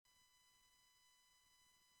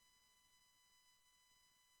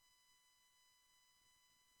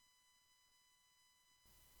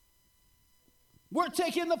We're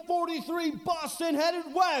taking the 43 Boston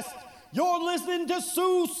headed west. You're listening to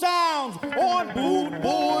Sioux Sounds on Boot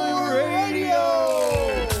Boy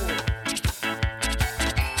Radio.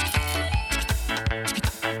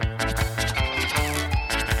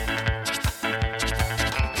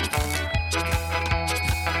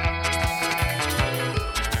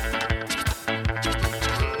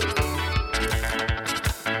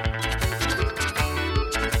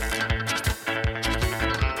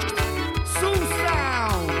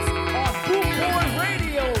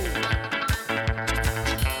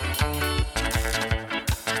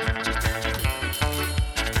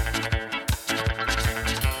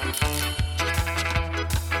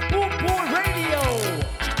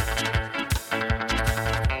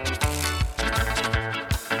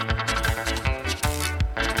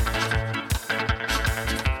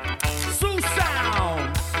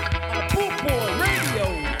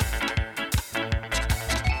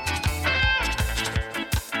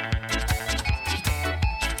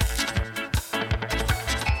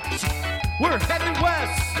 We're heading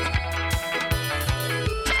west.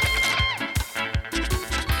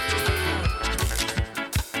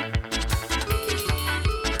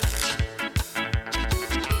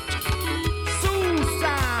 Sioux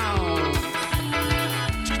Sounds.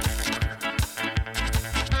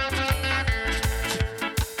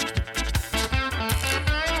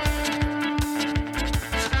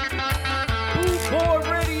 Boot Boy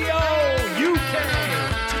Radio, UK.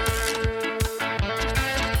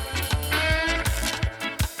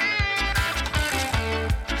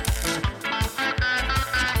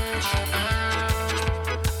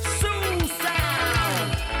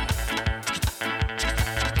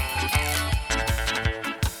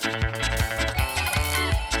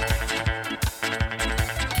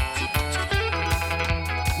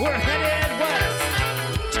 We're headed west.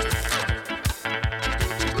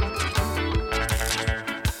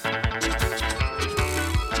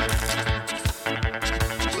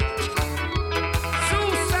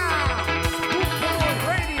 Sioux Sounds, Boot Boy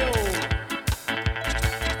Radio.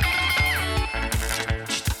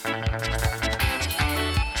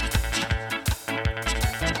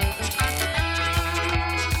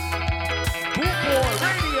 Boot Boy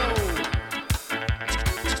Radio.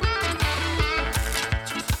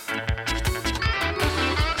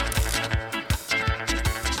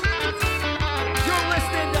 You're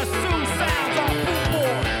listening to Sioux Sounds on Boot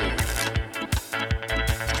Boy.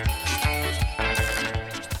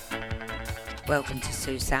 Welcome to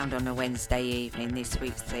Sioux Sound on a Wednesday evening. This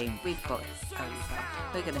week's theme, we've got Over.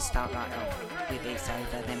 We're going to start right off with It's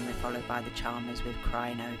Over, then we're followed by the Charmers with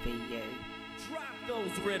Crying Over You. Trap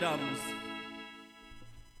those rhythms.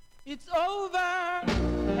 It's over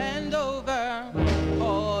and over,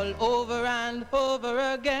 all over and over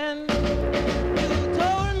again. You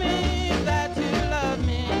told me that you love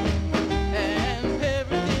me, and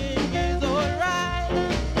everything is alright.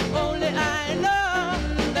 Only I know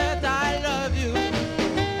that I love you,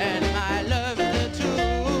 and my love is a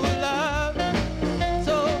true love.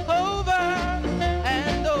 So over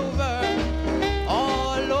and over,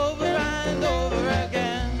 all over and over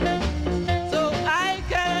again. So I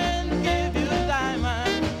can give you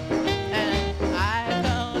diamond, and I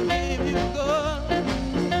can give you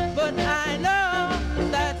gold, but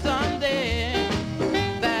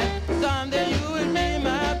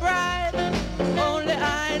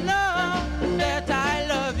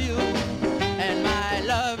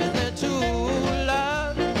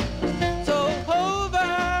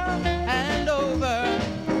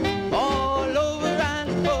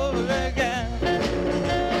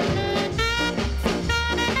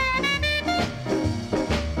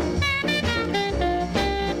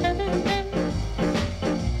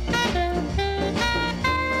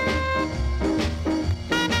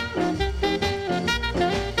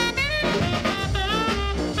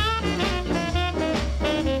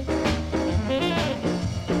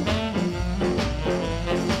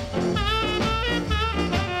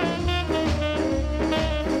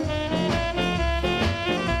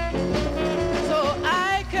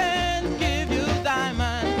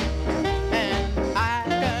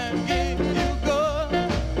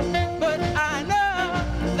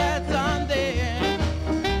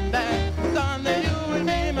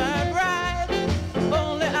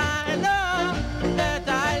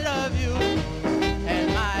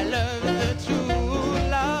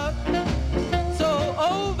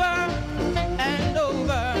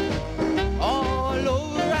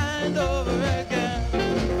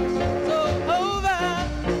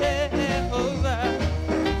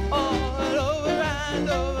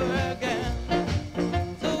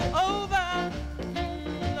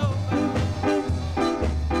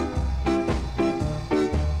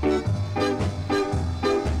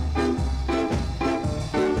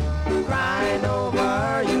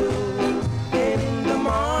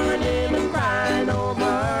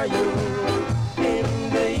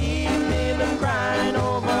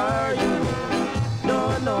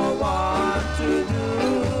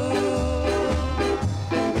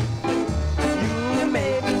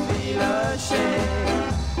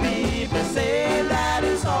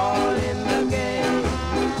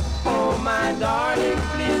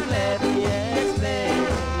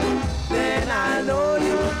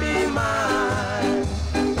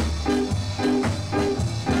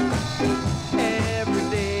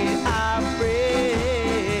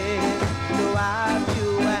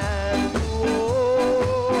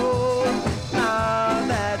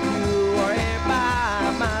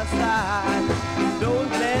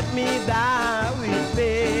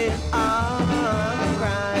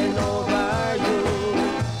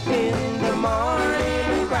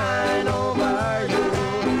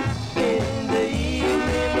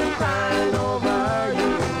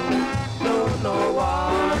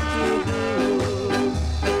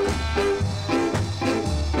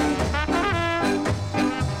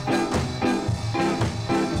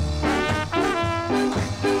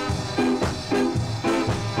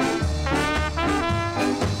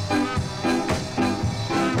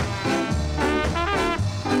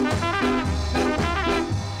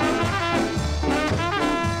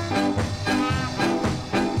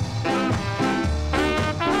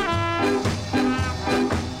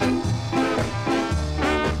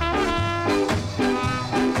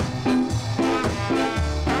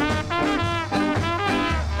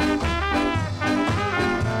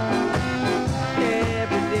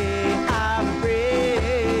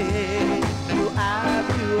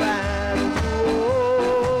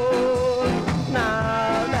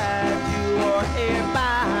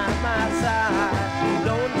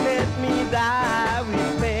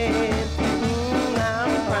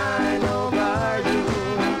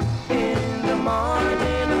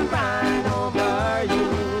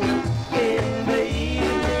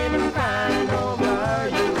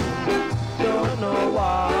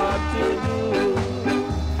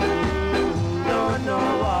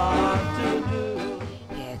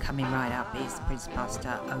is Prince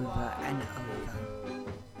Buster over and over.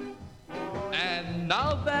 And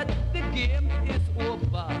now that the game is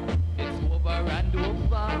over, it's over and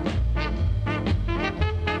over.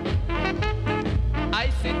 I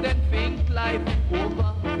sit and think life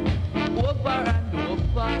over, over and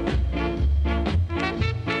over.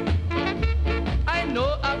 I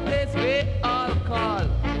know a place we all call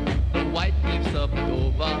the White Cliffs of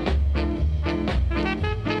Dover.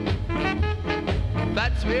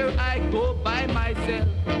 That's where I go by myself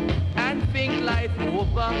and think life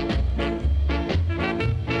over.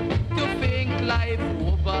 To think life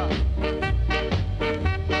over,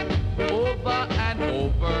 over and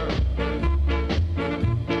over.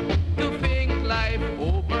 To think life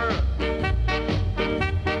over,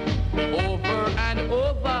 over and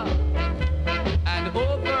over and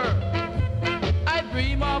over. I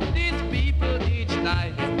dream of these people each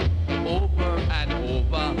night, over and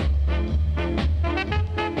over.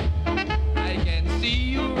 I can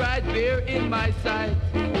see you right there in my sight,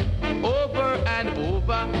 over and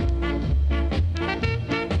over.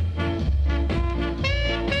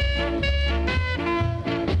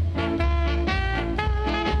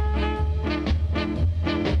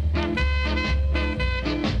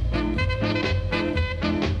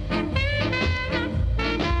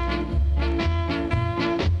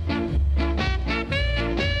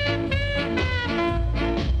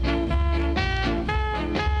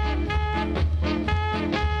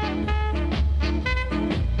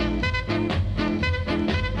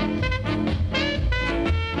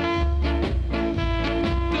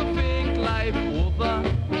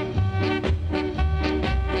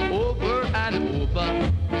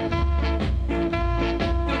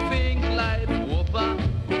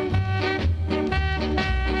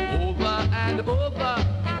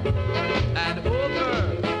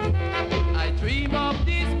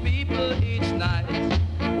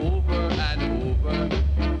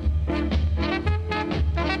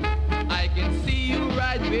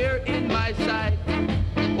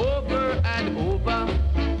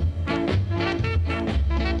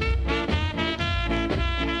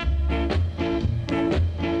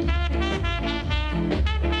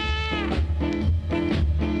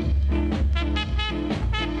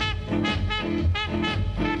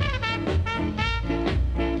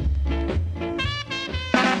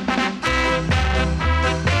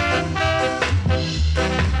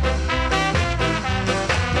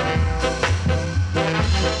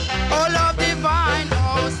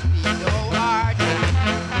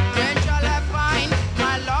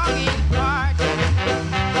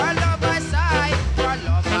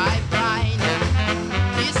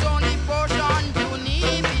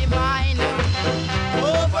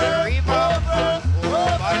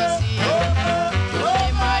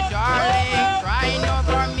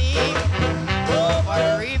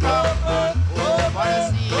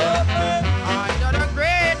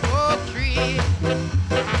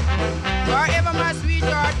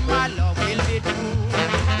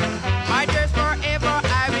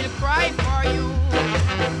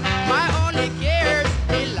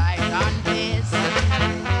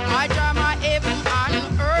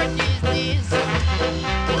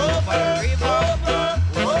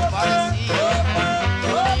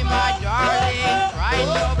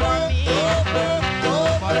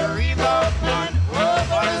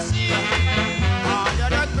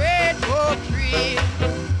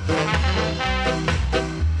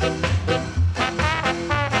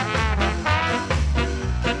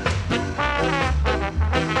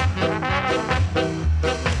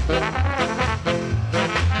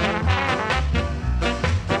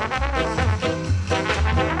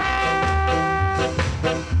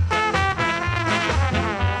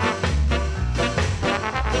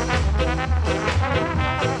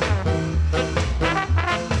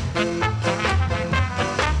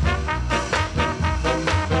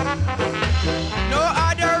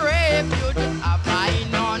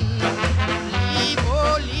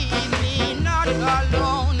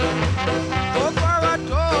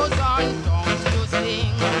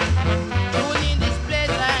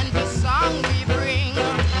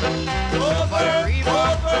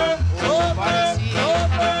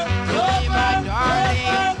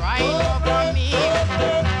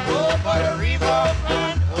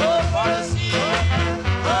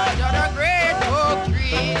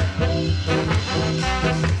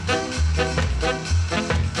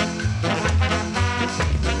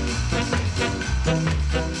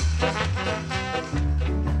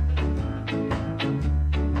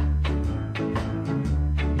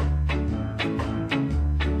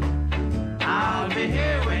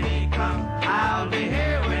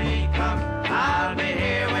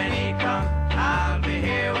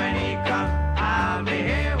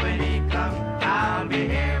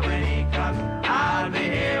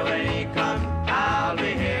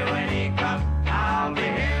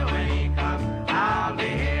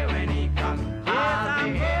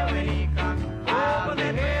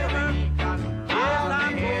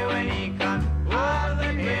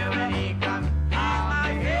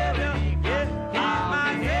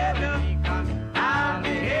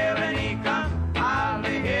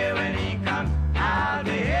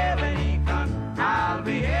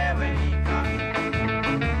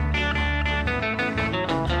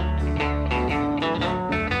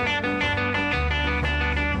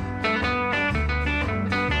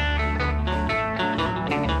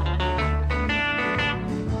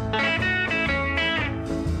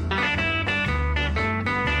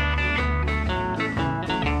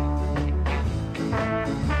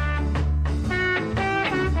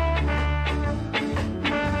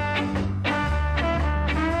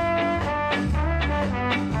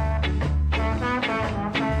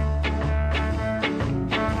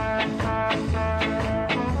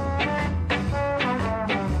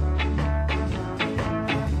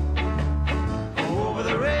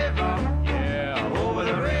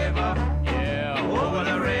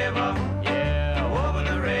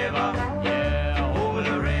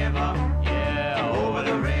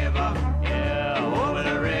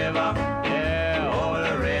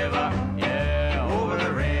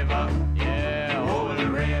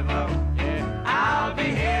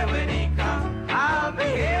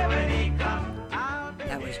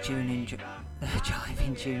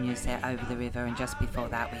 Over the River, and just before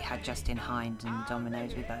that we had Justin Hind and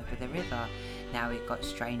Dominoes with Over the River. Now we've got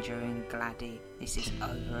Stranger and Gladdy. This is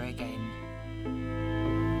Over Again.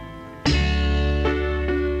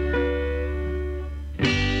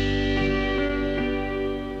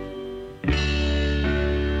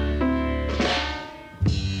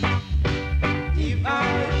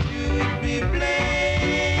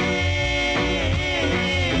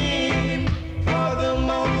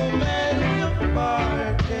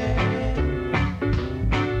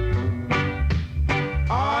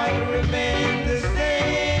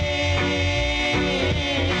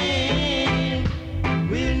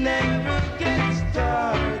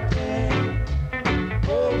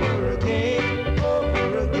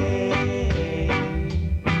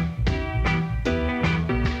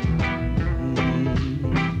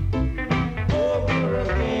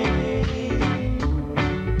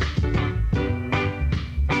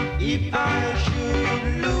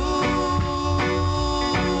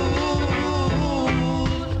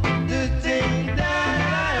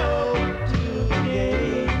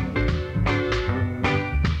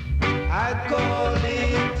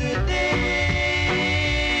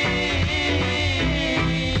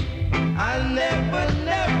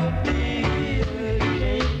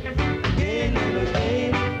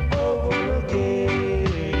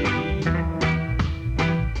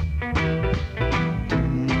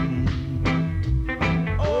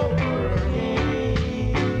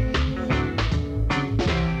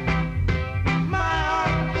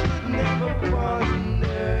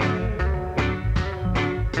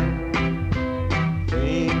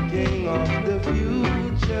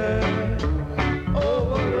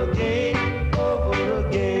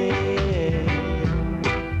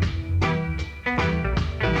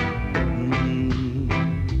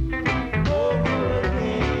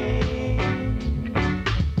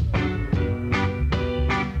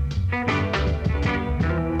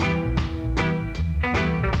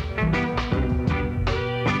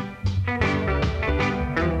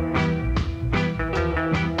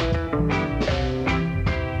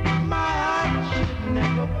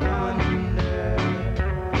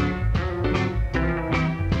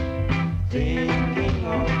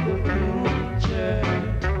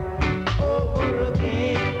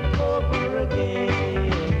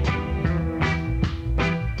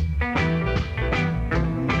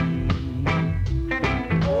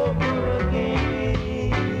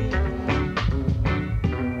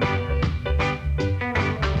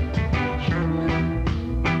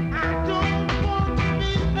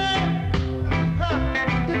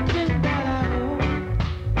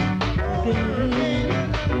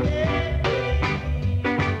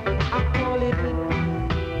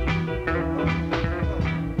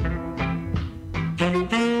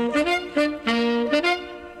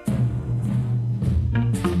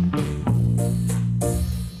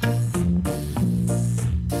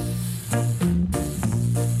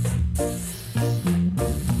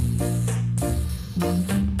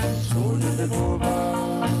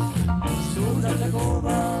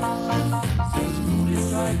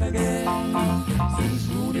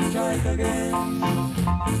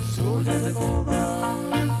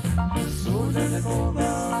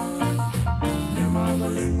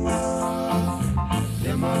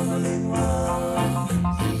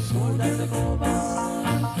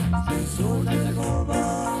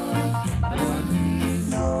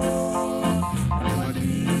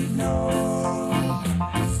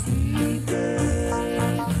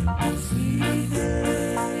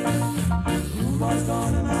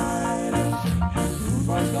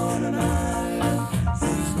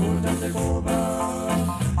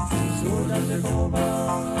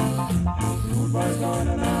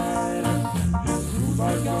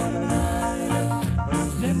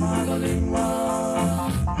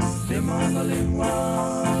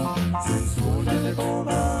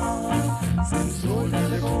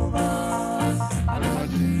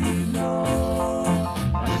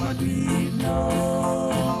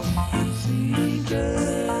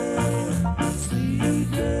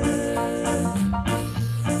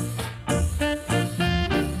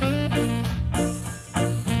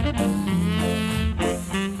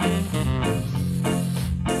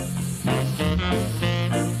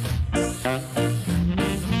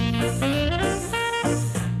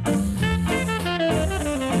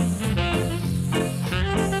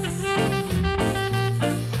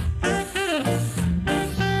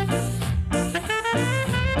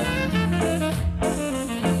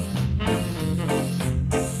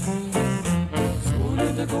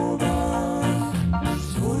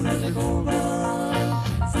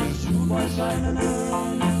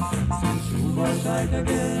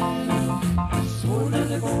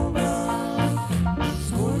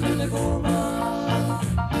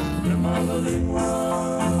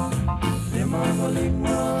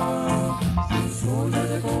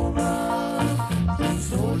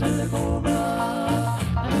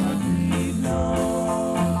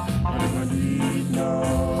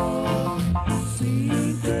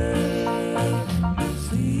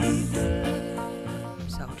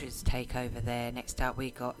 over there. Next up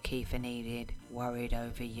we got Keith and Enid, Worried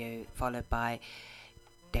Over You, followed by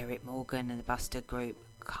Derek Morgan and the Buster Group,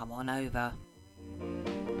 Come On Over.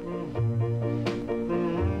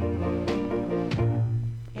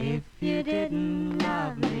 If you didn't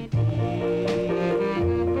love me, dear,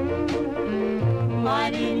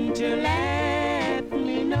 why didn't you let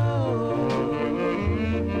me know?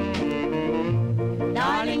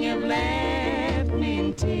 Darling, you've left me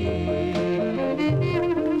in tears,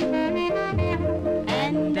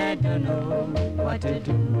 and I don't know what to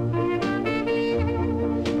do.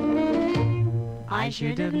 I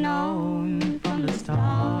should have known from the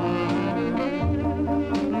start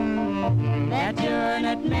that you're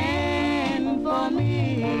not meant for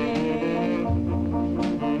me,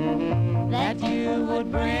 that you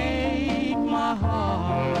would break my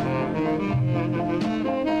heart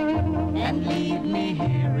and leave me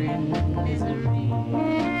here in misery.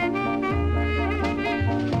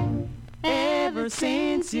 Ever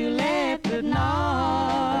since you left at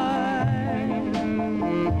night,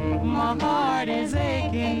 my heart is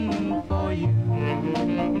aching for you.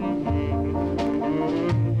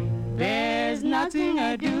 There's nothing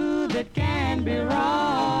I do that can be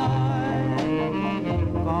right,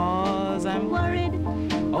 'cause I'm worried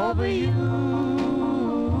over you.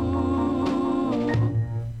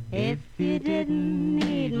 If you didn't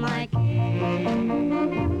need my kiss,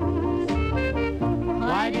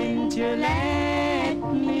 why didn't you let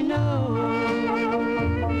me know?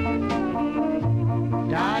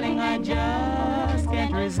 Darling, I just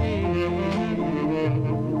can't resist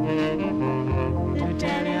to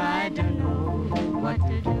tell you I don't know what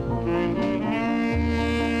to do.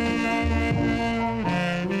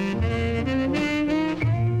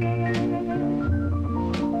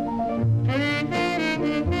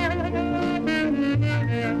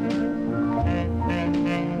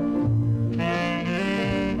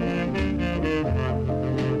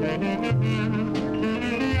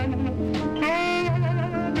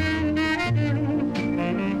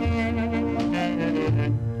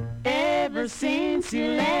 Ever since you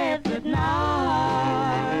left at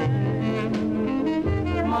night,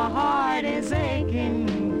 my heart is aching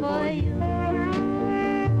for you.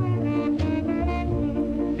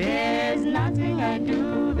 There's nothing I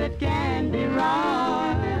do that can be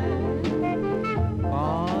right,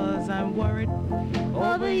 'cause I'm worried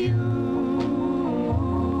over you.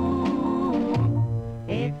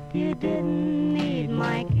 If you didn't need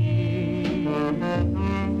my kiss,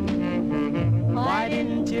 why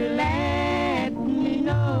didn't you let me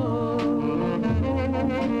know?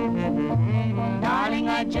 Darling,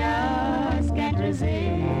 I just can't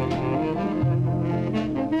resist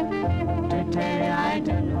to tell you I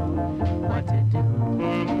don't know what to do.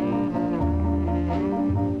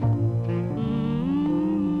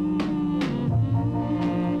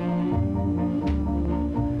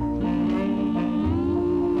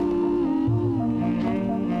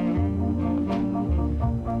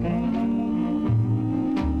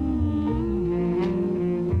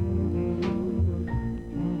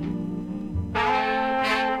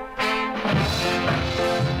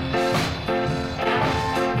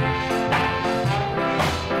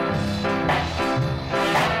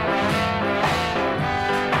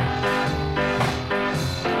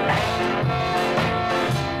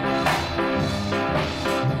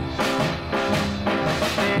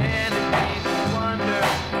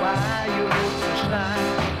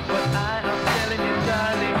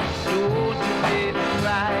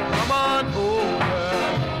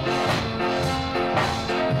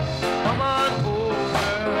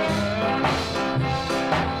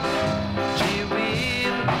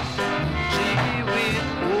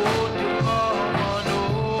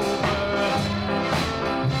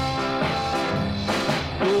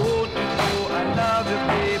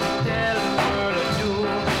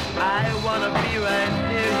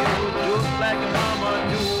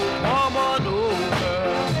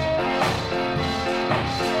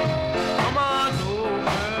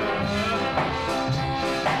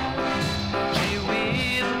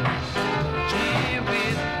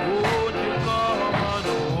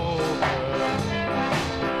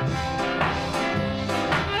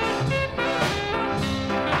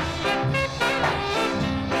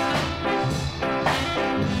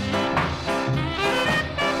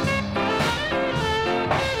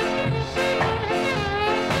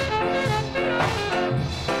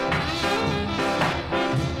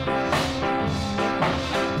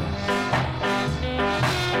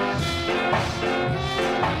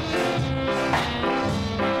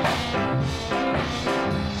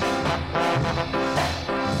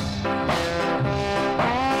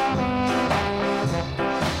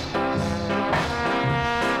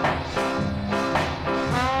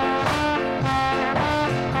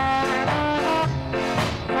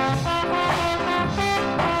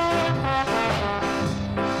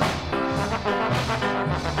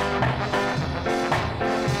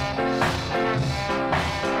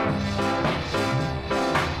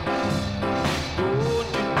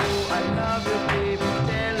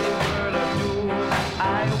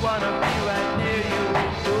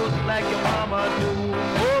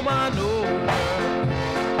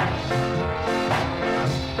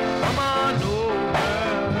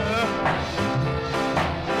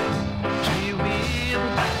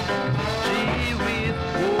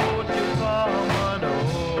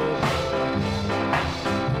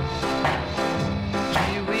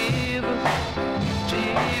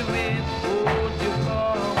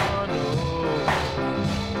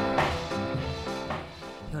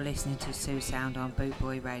 You're listening to Sue Sound on Boot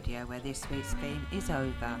Boy Radio, where this week's theme is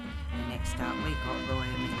Over. And next up we got Roy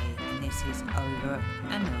and Millie, and this is Over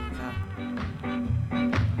and Over.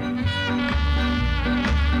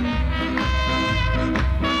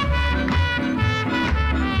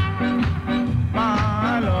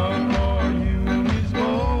 My love for you is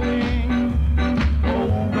going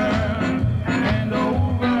over and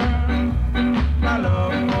over. My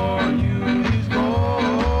love for you is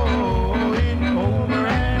going over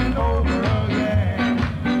and over again.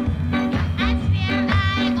 I feel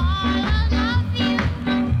like all of you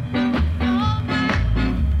over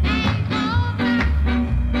and over,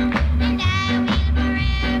 and I will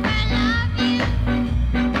forever love you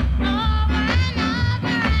over and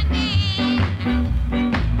over again.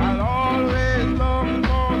 I'll always love you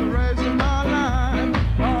for the rest of my life.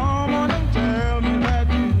 Come on and tell me that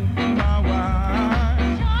you'll be my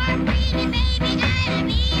wife. Sure, pretty baby, I'll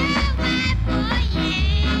be your wife, oh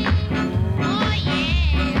yeah, oh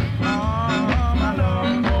yeah. My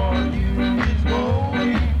love for you is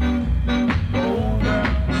going over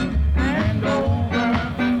and over.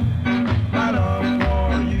 My love for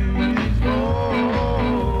you is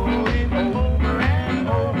going over and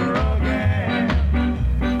over again.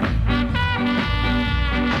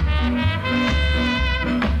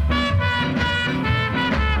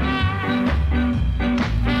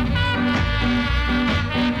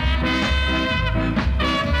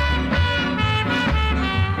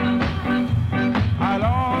 I'll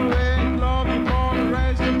always love you for the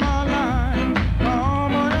rest of my life.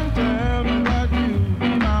 Come on and tell me that you'll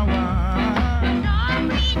be my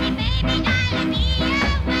wife. Sure, pretty baby, I'll be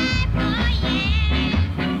your wife, oh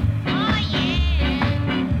yeah, oh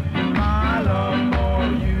yeah. My love for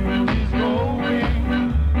you is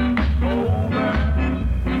going over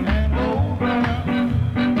and over.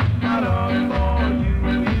 My love for you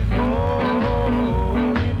is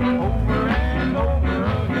going over and over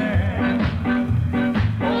again.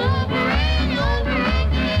 Over and over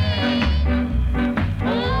again.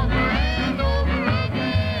 Over and over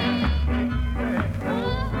again.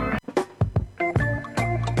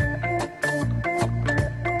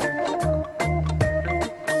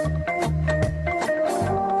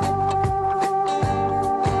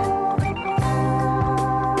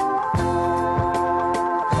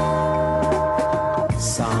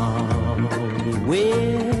 Somewhere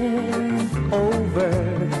over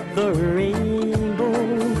the rainbow,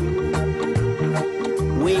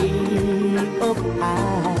 way up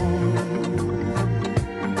high,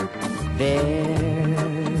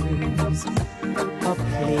 there's a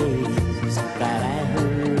place that I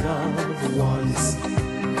heard of once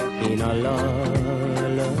in a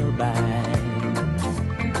lullaby.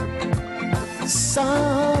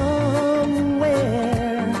 Somewhere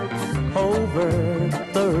over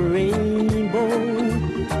the rainbow,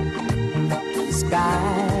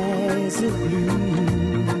 skies of blue,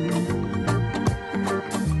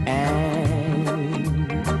 and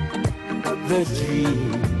the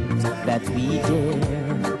dreams that we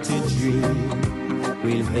dare to dream,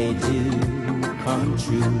 will they do come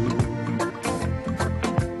true?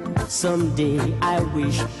 Someday I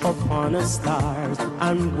wish upon a star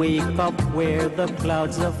and wake up where the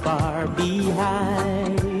clouds are far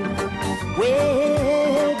behind,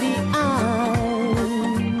 way behind,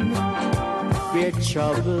 where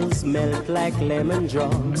troubles melt like lemon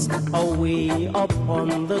drops away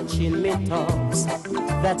upon the chimney tops.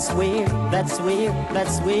 That's where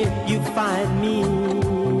you find me.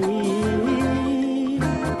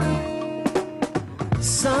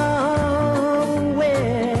 Somewhere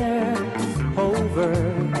over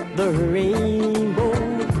the rainbow,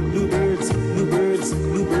 bluebirds, bluebirds,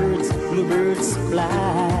 bluebirds, bluebirds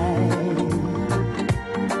fly.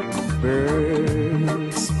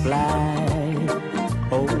 Birds fly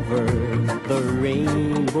over the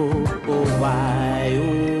rainbow. Oh why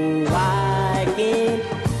can't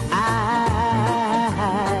I?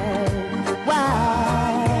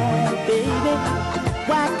 Why, baby,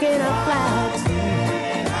 why can't I fly too?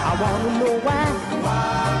 I wanna know why.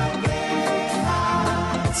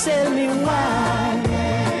 Tell me why.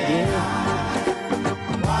 Yeah.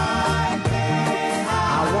 I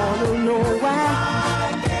wanna know why.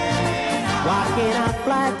 Why can't I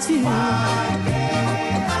fly too?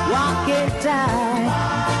 Why can't I?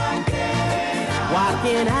 Why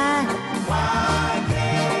can't I?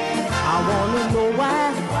 I wanna know why.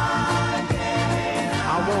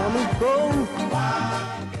 I wanna go.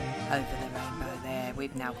 Over the rainbow there.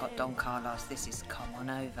 We've now got Don Carlos. This is Come On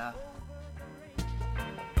Over.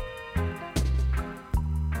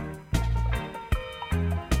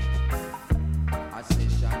 A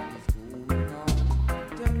session is going on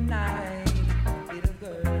tonight, little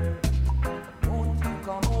girl.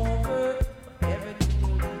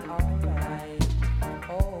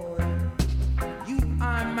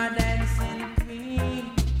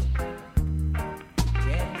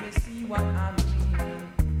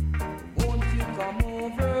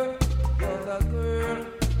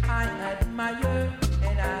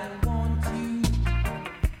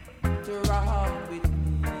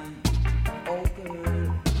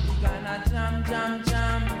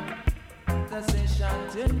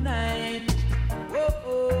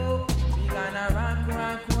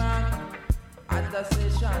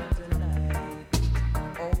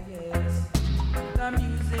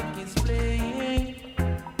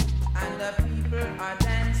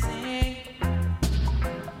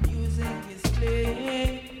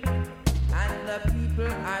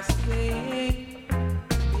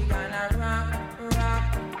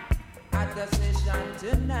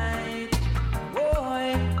 tonight.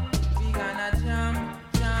 Boy, we gonna jam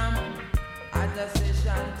at the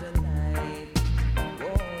session tonight.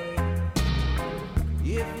 Boy,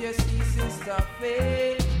 if you see Sister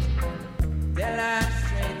Faith, tell her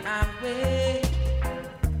straight away.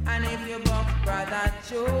 And if you buck Brother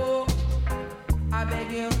Joe, I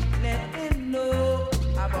beg you, let him know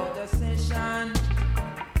about the session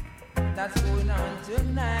that's going on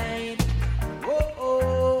tonight.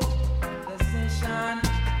 Oh, the session,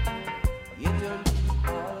 it'll be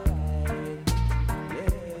alright.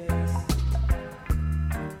 Yes.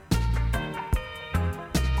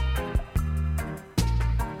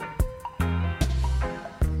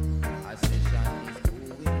 A session is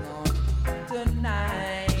going on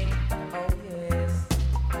tonight. Oh yes.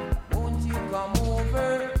 Won't you come over?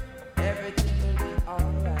 Everything will be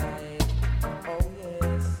alright. Oh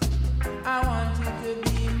yes. I want you to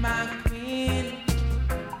be my queen.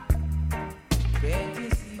 Can't you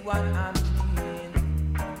see what I mean?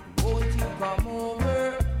 Won't you come over?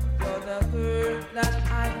 You're the girl that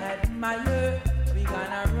I admire. We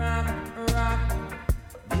gonna rock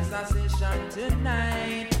this a session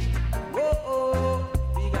tonight. Oh,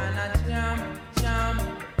 we gonna jam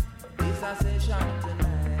this a session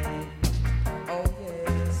tonight. Oh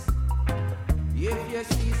yes. If you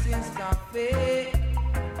see Sister Faith,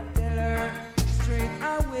 tell her straight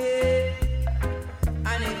away.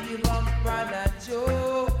 And if you bump Brother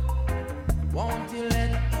Joe, won't you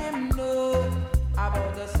let him know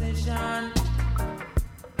about the session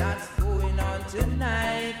that's going on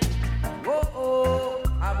tonight? Oh,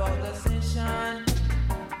 about the session,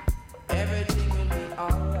 everything will be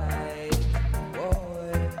alright.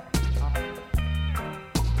 Boy.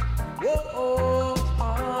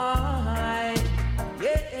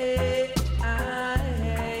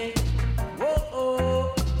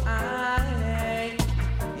 Alright.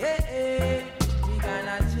 Yeah. We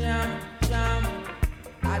gonna jam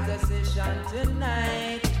at the session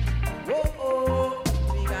tonight.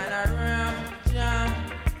 We gonna jam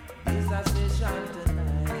this a session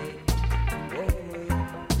tonight.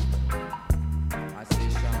 A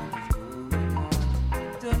session is going on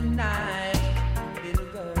tonight, little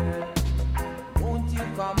girl. Won't you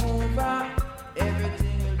come over?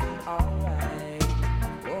 Everything will be alright.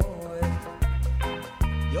 Boy,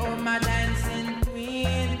 you're my dancing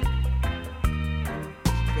queen.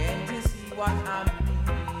 Can't you see what I mean?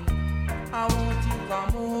 I want you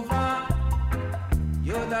come over.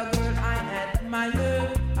 You're the girl I admire.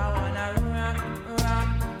 I wanna rock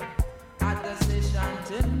at the session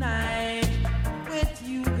tonight with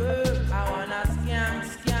you, girl. I wanna scam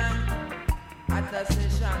at the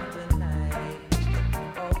session tonight.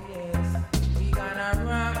 Oh yes, we gonna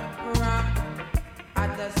rock at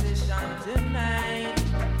the session tonight.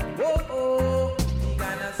 Oh, we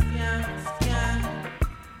gonna scam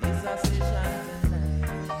this a session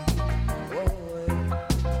tonight. Oh.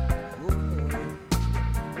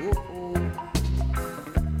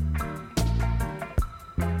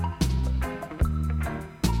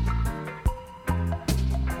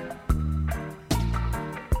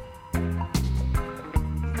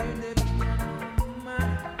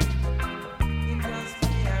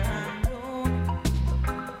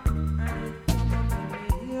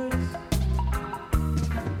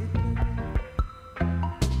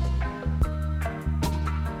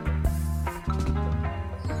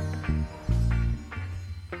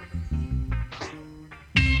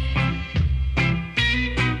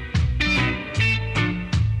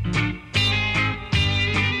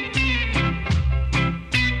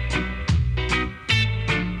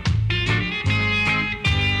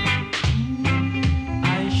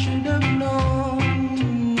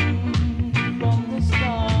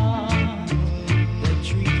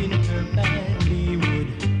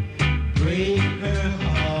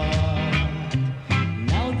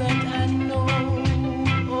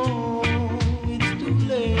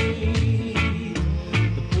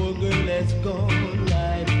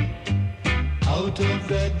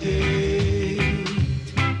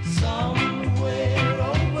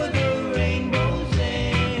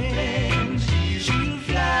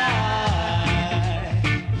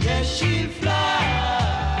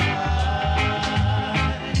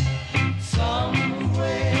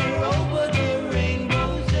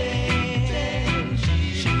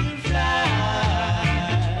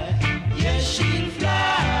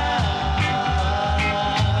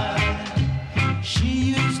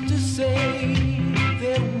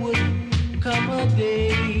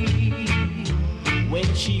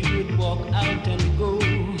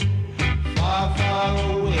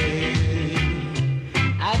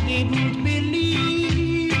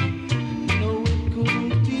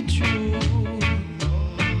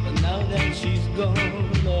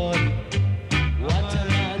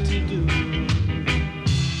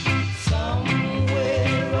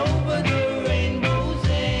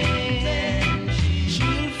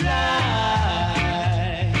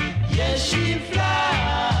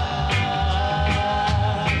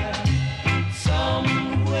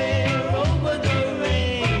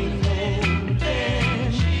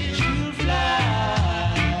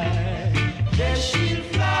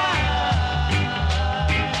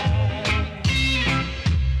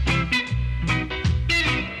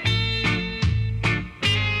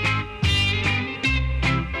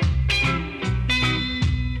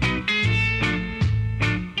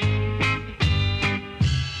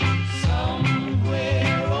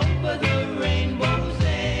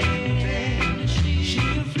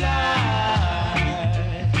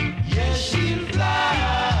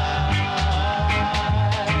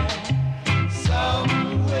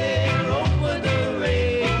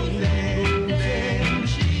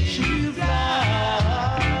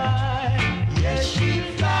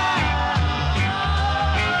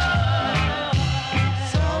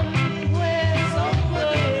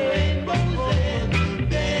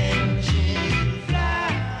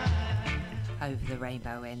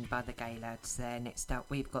 by the Gay Lads there. Next up,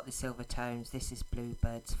 we've got the Silvertones. This is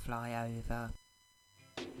Bluebirds Fly Over.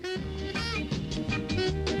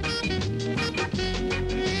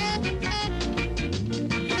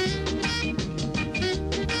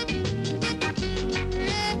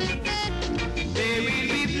 There will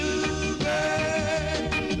be bluebirds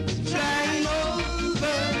flying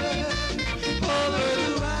over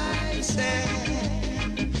the white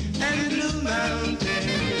sand and blue mountain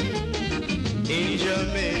in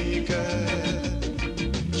Jamaica.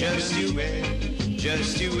 Just you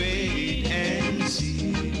wait and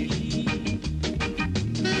see.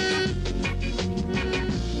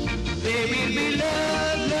 There will be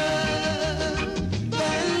love,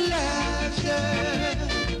 and laughter,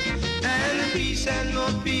 and peace and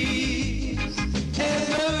more peace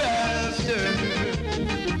ever after.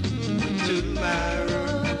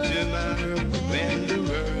 Tomorrow,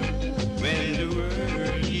 when the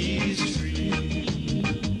world is free.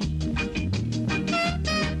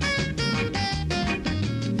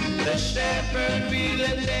 The shepherd will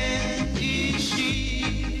attend his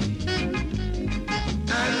sheep,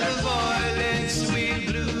 and the violets will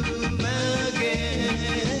bloom again,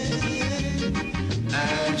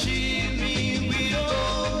 and Jimmy will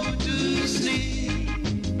go to sleep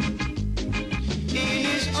in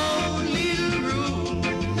his own little room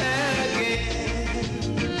again.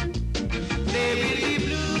 There will be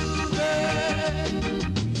bluebirds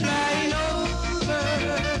flying over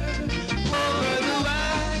the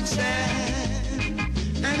white sand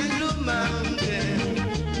and blue mountain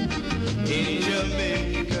in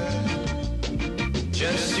Jamaica.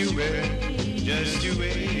 Just you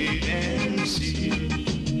wait and see.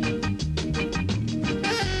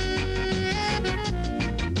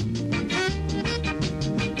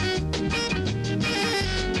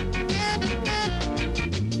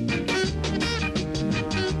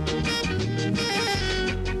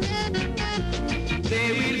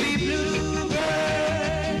 There will be bluebirds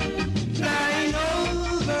flying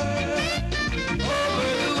over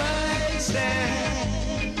the white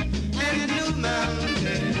sand and blue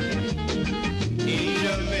mountain in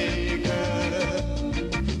Jamaica.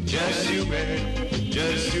 Just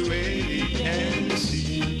you wait and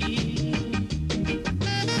see.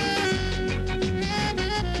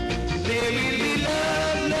 There will be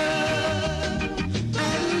love,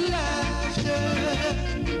 and laughter,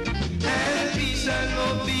 and peace and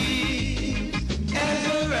more peace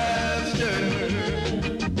ever after.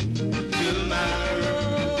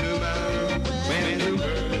 Tomorrow, when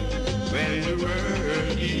the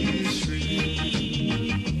world is free.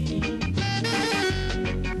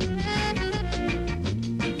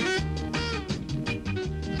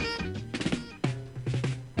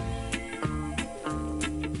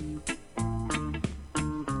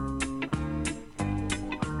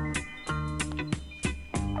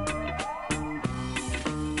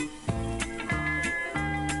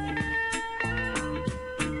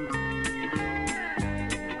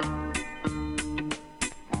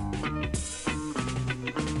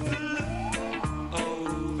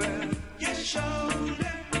 Over your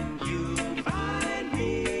shoulder, you'll find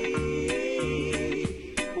me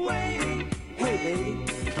waiting. Hey, baby,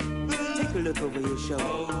 take a look over your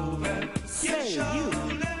shoulder. Over Say, your you,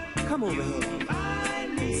 shoulder, come over here.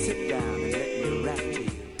 find me Sit down and let me rap to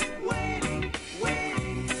you. waiting.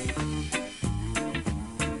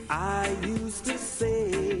 I used to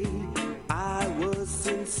say I was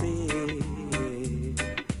sincere,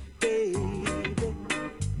 baby.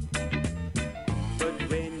 But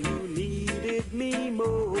when you needed me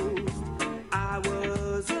most, I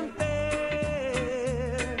wasn't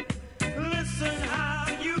there. Listen how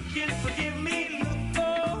you can forgive me.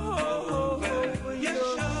 Look over your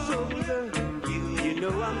shoulder. You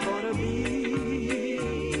know I'm gonna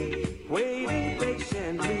be waiting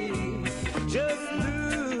patiently. Just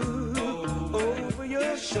look over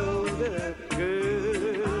your shoulder,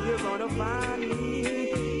 girl. You're gonna find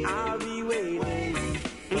me. I'll be waiting.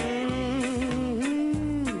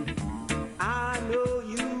 I know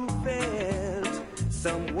you felt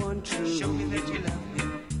someone true. Show me that you love me.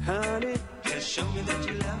 Honey, Just show me that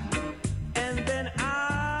you love me. and then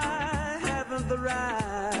I haven't the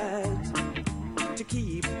right to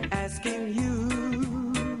keep asking you.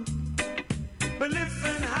 But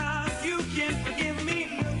listen how you can forgive me.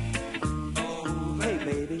 Hey,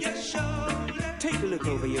 baby, Your shoulder, take a look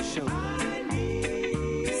over your shoulder.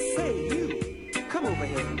 Say, you, come over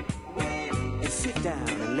here and sit down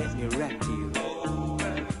and let me rap to you.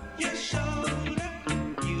 your shoulder,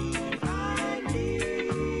 you'll find me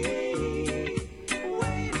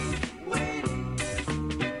waiting.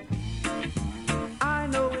 I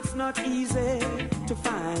know it's not easy to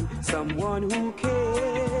find someone who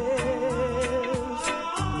cares.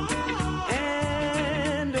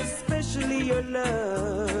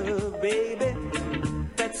 love, baby,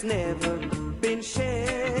 that's never been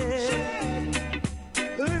shared.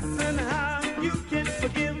 Listen how you can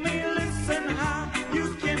forgive me. Listen how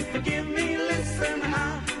you can forgive me. Listen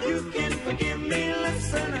how you can forgive me.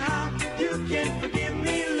 Listen how you can forgive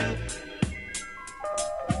me. Look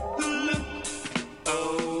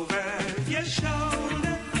over your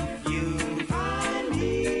shoulder. You find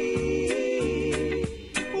me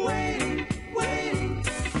waiting, waiting.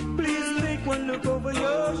 Please make one look over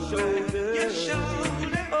your shoulder. Your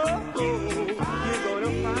shoulder. Oh, you're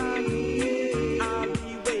gonna find me. I'll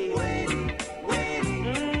be waiting, waiting.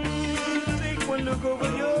 Take one look over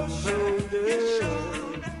your shoulder.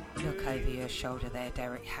 Look over your shoulder there,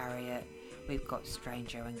 Derek Harriott. We've got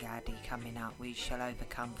Stranger and Gaddy coming up. We Shall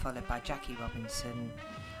Overcome, followed by Jackie Robinson,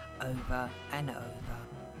 Over and Over.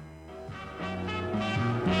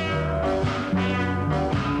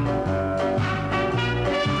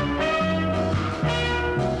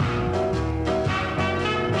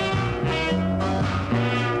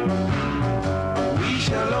 We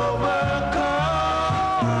shall overcome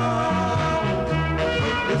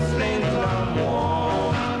with the flames of war.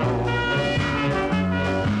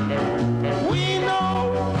 We know,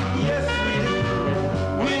 yes we do.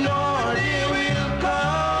 We know they will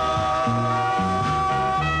come.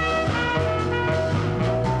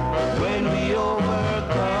 When we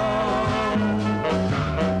overcome,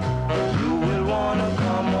 you will wanna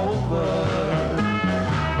come over.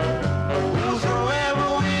 Whosoever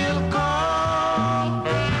will come,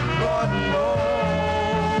 God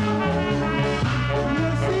knows.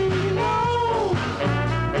 Yes, He knows.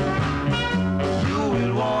 You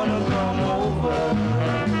will wanna come over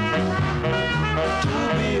to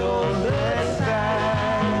be on their side.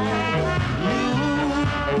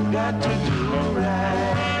 You got to do right.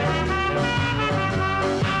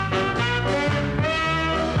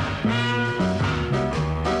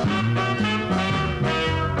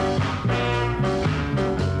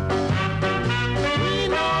 We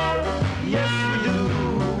know, yes we do.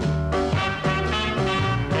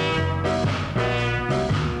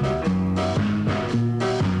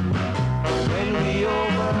 When we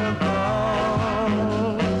overcome,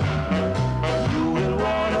 you will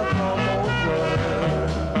wanna come over.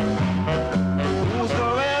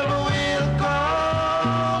 Whosoever will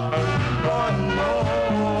come, God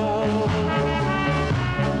knows.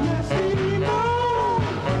 Yes, He knows.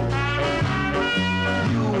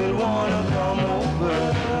 You will wanna come over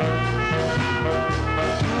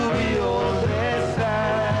to be on their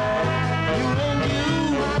side. You and you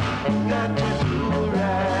got to do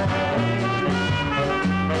right.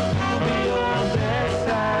 To be on their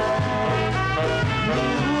side.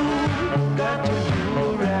 You got to do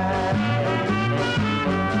right.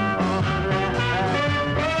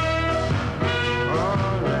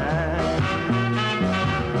 All right.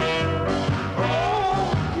 Oh,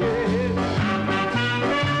 yeah.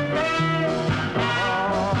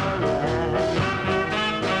 All right.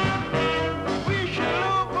 We shall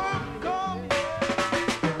overcome.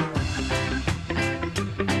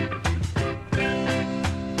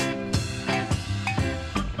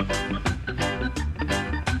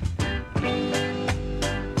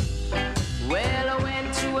 Well, I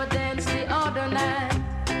went to a dance the other night.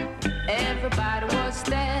 Everybody was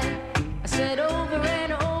there. I said over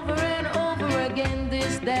and over and over again,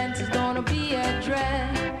 this dance is gonna be a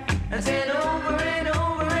drag. I said over and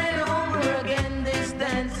over and over again, this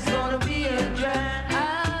dance is gonna be a drag.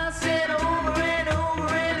 I said over and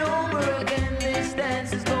over and over again, this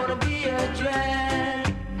dance is gonna be a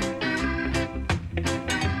drag.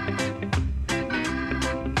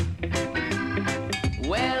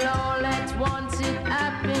 Well, all at once it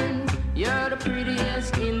happened. You're the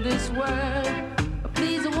prettiest in this world.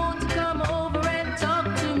 Please, I want to come over and talk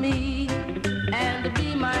to me and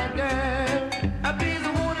be my girl. Please,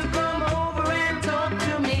 I want to come over and talk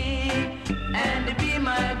to me and be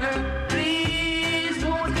my girl. Please,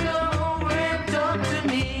 want to come over and talk to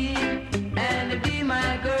me and be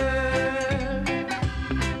my girl.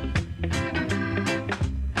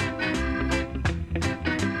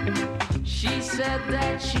 She said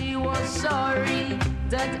that she was sorry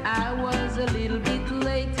that I was a little bit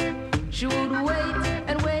late. She would wait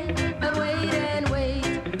and wait and wait and wait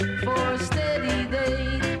for a steady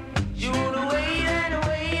date. She would wait and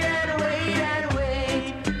wait and wait and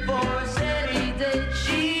wait for a steady date.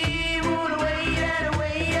 She would wait and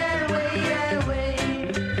wait and wait and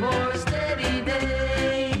wait for a steady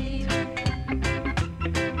date.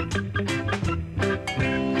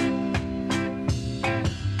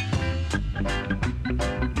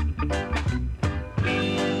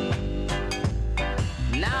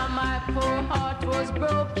 Now my that poor heart was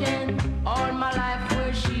broken. All my life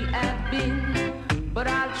where she had been. But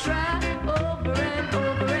I'll try over and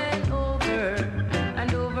over and over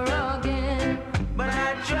and over again. But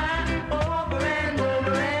I'll try over and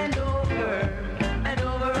over and over and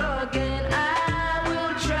over again. I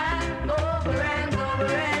will try over and over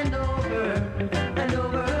and over and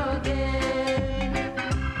over again.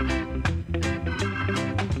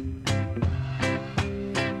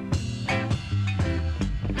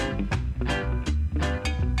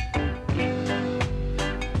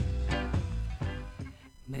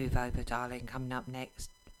 Move over, darling. Coming up next,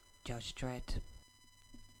 Judge Dredd.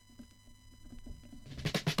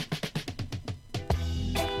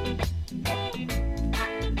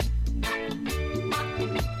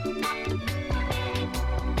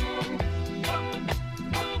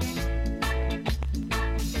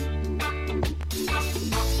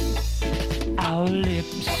 Our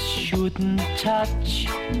lips shouldn't touch.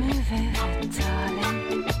 Move over,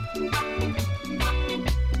 darling.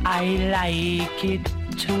 I like it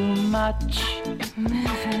too much.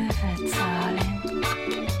 Move over, darling.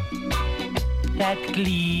 That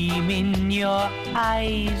gleam in your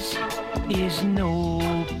eyes is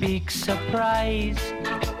no big surprise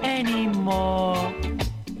anymore.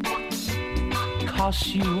 'Cause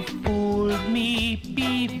you fooled me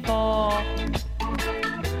before.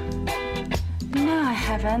 No, I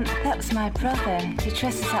haven't. That was my brother. He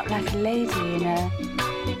dresses up like a lady, you know.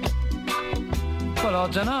 Well, I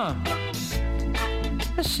dunno.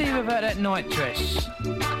 Let's see about that night dress.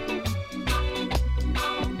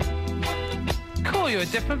 Call you a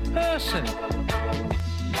different person.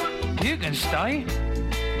 You can stay.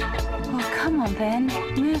 Well, come on then.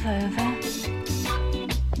 Move over.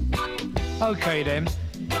 Okay then.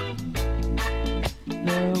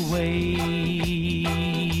 The way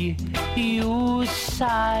you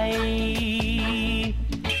sigh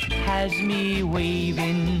has me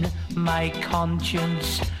waving my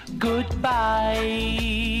conscience goodbye.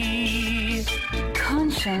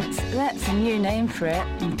 Conscience, that's a new name for it.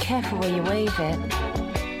 And careful where you wave it.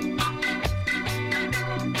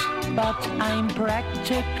 But I'm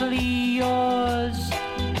practically yours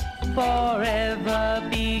forever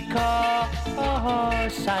because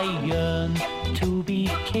I yearn to be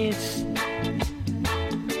kissed.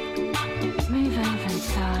 Move over,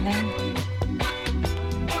 darling.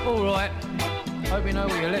 All right. Hope you know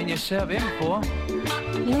what you're letting yourself in for.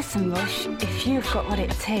 Listen, Rush, if you've got what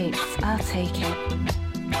it takes, I'll take it.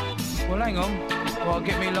 Well, hang on. Well, I'll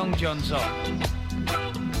get me long johns on.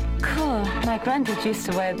 Cool. My granddad used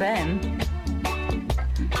to wear them.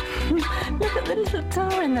 Look at the little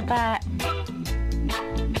door in the back.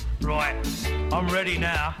 Right. I'm ready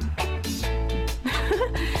now.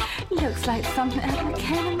 Looks like something out of a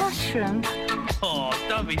can of mushrooms. Oh,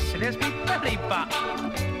 don't be silly. It's me belly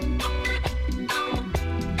button.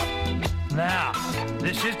 Now,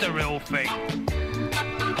 this is the real thing.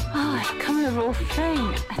 Oh, I've come over all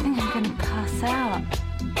faint. I think I'm going to pass out.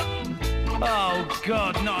 Oh,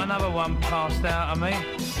 God, not another one passed out of me.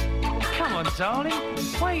 Come on, darling.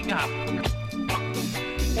 Wake up.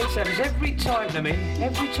 This happens every time to me.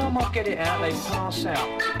 Every time I get it out, they pass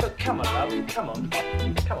out. But come on, love. Come on.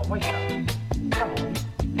 Come on, wake up. Come on.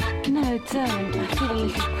 No, don't. I feel a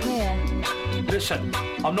little queer. Listen,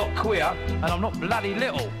 I'm not queer and I'm not bloody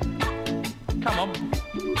little. Come on.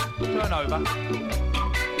 Turn over.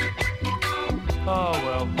 Oh,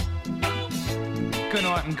 well. Good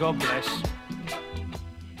night and God bless.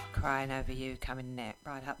 Crying Over You coming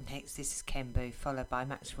right up next. This is Kembu, followed by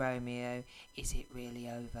Max Romeo. Is it really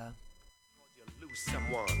over? You lose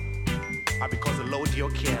someone, or because the load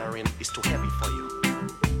you're carrying is too heavy for you.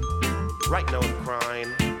 Right now I'm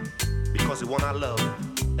crying because the one I love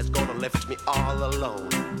has gone and left me all alone.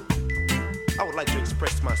 I would like to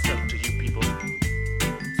express myself to you people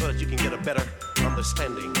so that you can get a better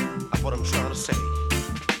understanding of what I'm trying to say.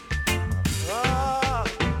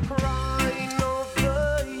 Crying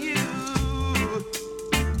over you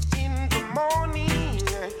in the morning,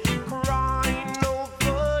 crying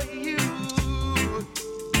over you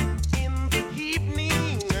in the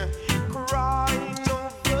evening, crying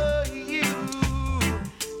over you.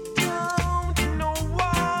 Don't know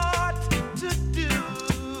what to do.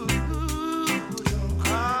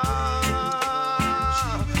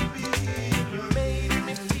 You made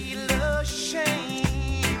me feel ashamed.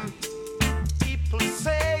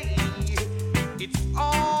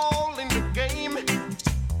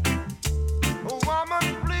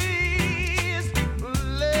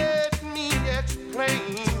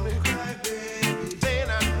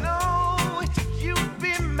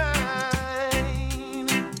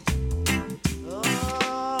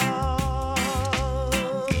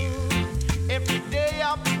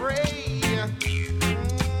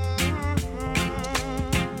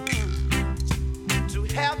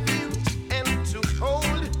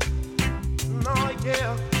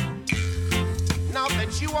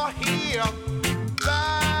 are here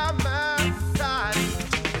by my side.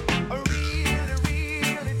 I really,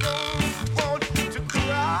 really don't want to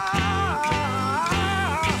cry,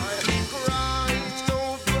 crying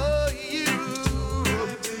over you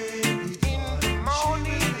in the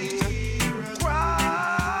morning,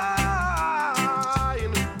 crying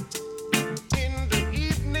in the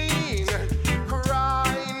evening,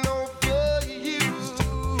 crying over you.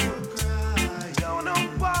 Don't know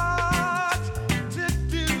what to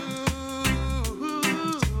do.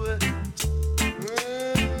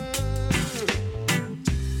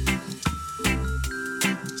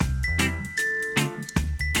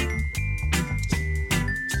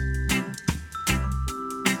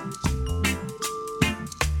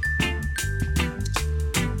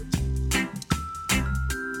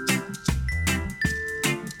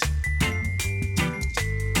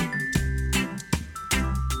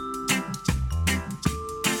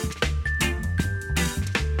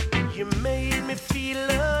 You made me feel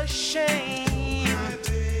ashamed.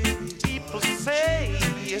 People say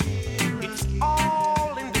it's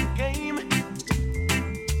all in the game.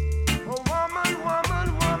 Oh, woman, woman,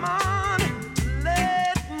 woman,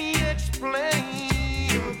 let me explain.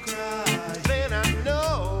 Then I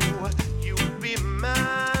know you'll be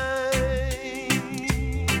mine.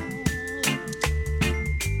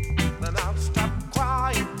 Then I'll stop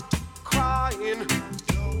crying, crying.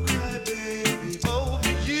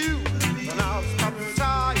 Over you, and I'll stop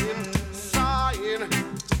sighing, sighing.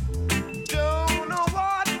 Don't know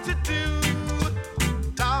what to do.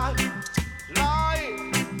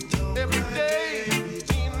 Lying every day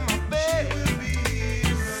in my bed,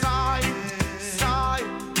 sighing,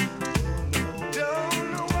 sighing. Don't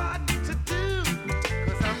know what to do,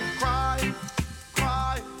 'cause I'm crying,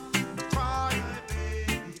 crying, crying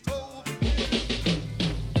over you.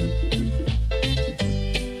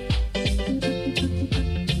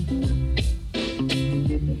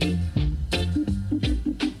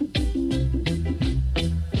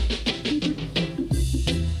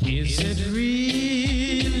 Is it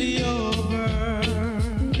really over?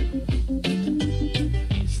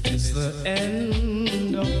 Is this the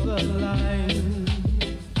end of the line?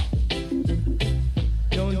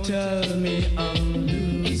 Don't tell me I'm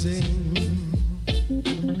losing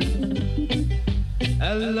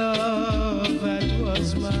a love that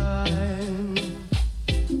was mine.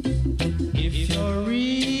 If you're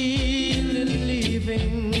really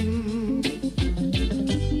leaving,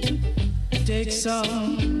 take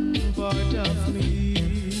some part of me,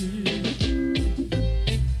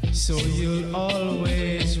 so you'll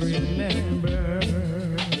always remember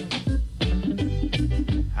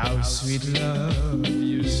how sweet love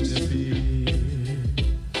used to be.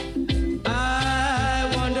 I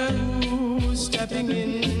wonder who's stepping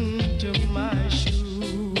into my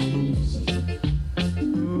shoes.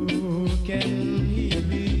 Who can he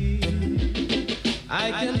be?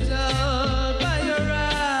 I can tell by your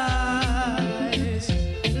eyes,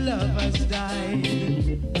 love has died,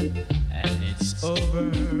 and it's over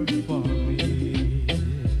for me.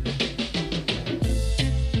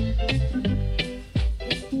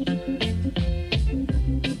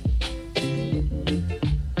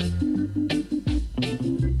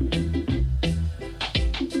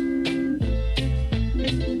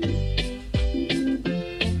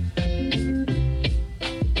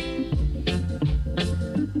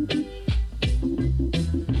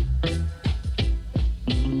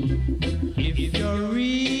 If you're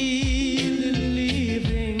really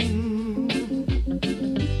leaving,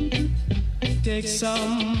 take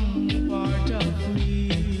some part of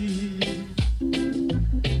me,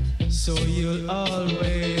 so you'll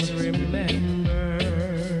always remember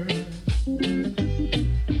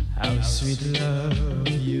how sweet love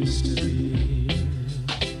used to be.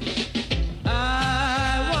 I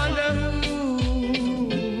wonder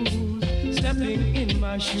who's stepping in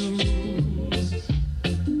my shoes.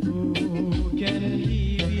 Who can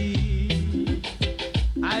he be?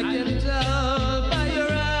 I can tell by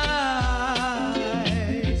your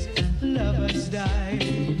eyes, love has died,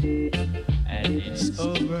 and it's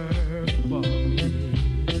over for me.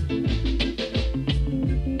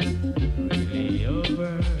 Really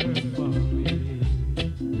over for me.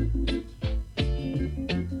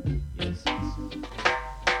 Yes.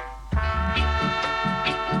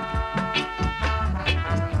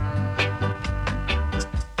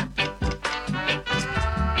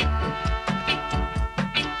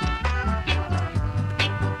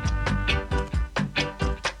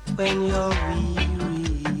 When you're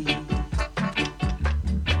weary,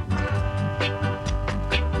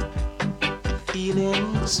 feeling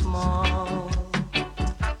small,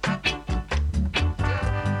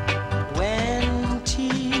 when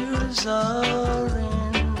tears tears are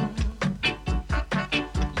in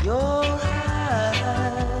your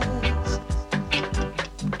eyes,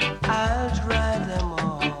 I'll dry them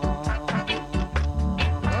all.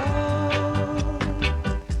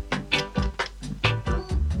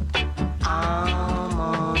 I'm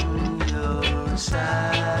on your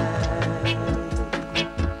side.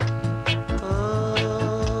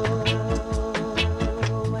 Oh,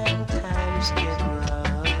 when times get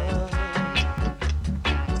rough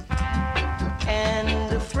and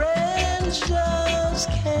the friends just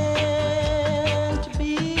can't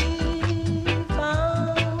be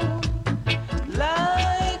found,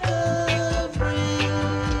 like a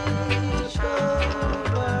bridge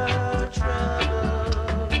over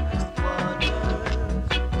troubled waters,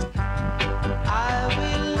 I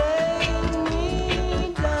will lay me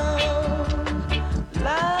down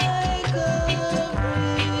like a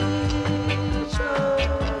bridge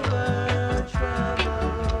over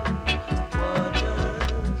troubled waters.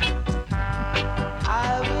 I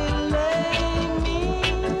will lay me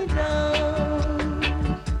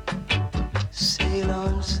down. Sail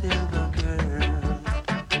on, silver girl.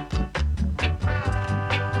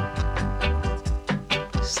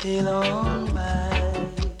 Sail on by.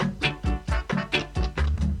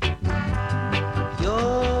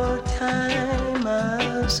 Your time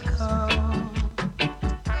has come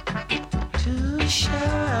to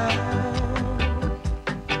shine.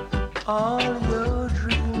 All your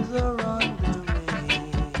dreams are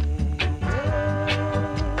underway.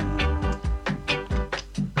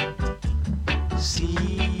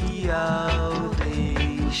 See how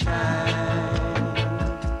they shine.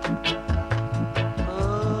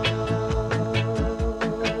 Oh,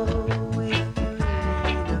 if you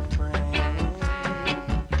need a friend,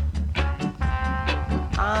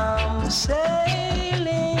 I'm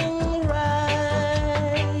sailing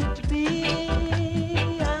right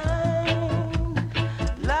behind,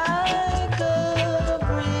 like a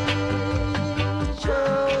bridge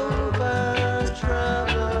over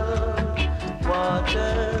troubled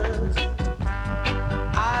waters.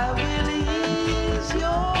 I will ease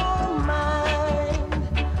your mind,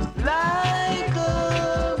 like a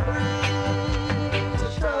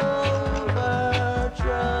bridge over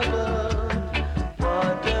troubled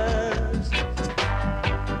waters.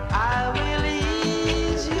 I will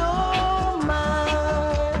ease your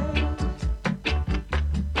mind.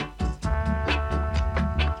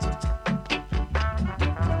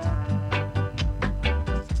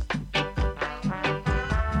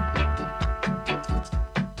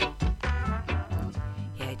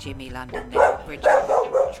 Yeah, Jimmy London there, Bridge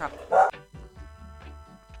over Trouble.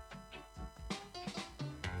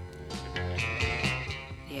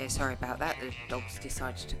 Yeah, sorry about that. The dogs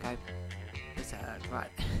decided to go berserk. Right,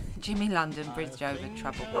 Jimmy London, Bridge over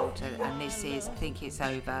Troubled Water, and this is Think It's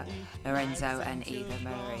Over, Lorenzo and Eva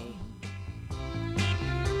Marie.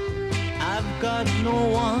 I've got no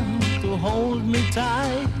one to hold me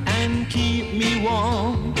tight and keep me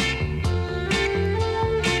warm.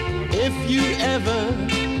 If you ever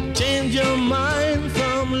change your mind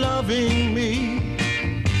from loving me,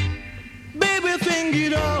 baby, think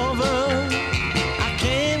it over. I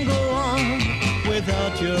can't go on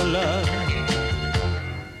without your love.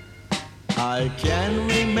 I can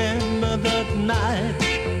remember that night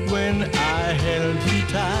when I held you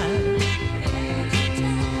tight,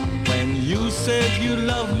 when you said you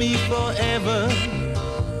loved me forever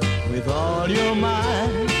with all your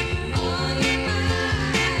might.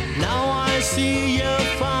 Now I see you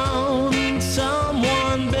found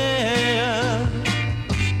someone better.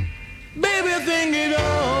 Baby, think it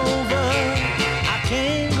over. I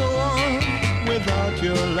can't go on without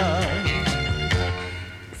your love.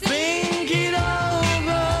 Think it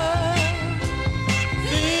over.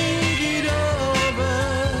 Think it over.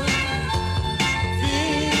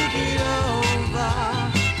 Think it over.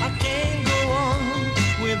 I can't go on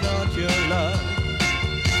without your love.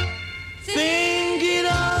 Think it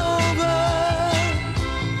over.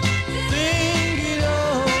 Think it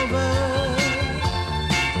over.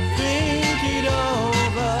 Think it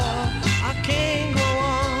over. I can't go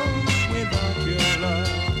on without your love.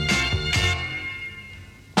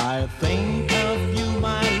 I think of you,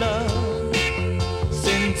 my love,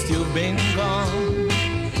 since you've been gone.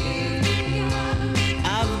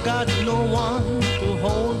 I've got no one to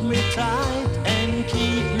hold me tight and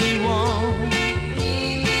keep me warm.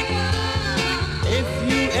 If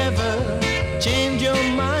you ever change your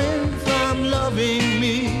mind from loving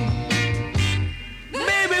me,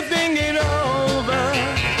 baby, think it over.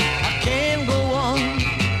 I can't go on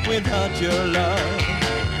without your love.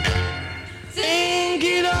 Think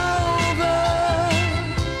it over.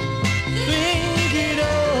 Think it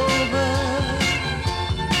over.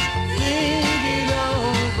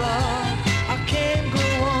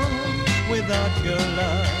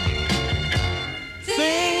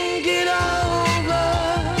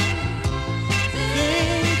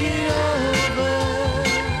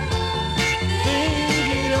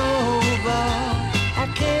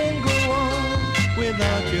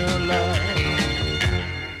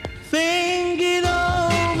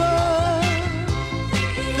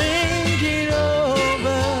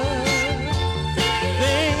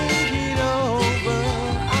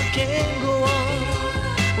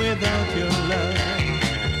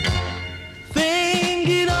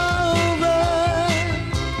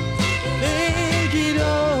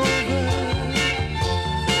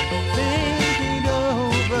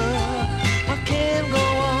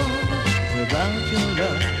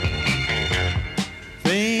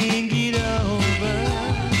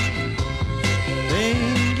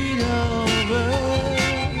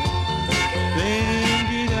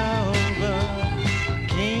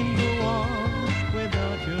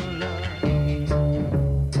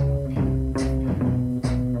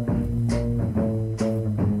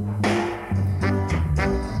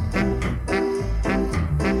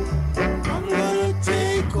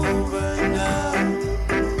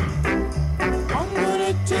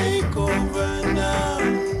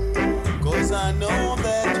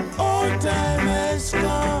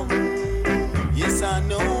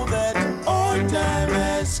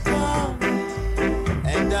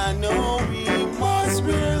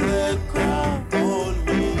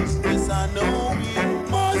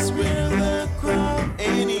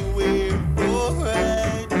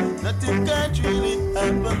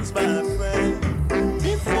 happens, my friend,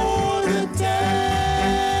 before the time.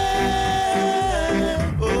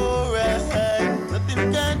 Alright,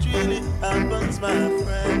 nothing can't really happens, my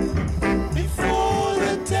friend, before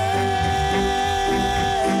the time.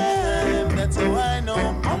 That's how I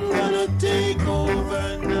know I'm gonna take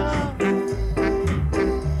over now.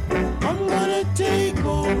 I'm gonna take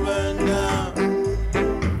over now.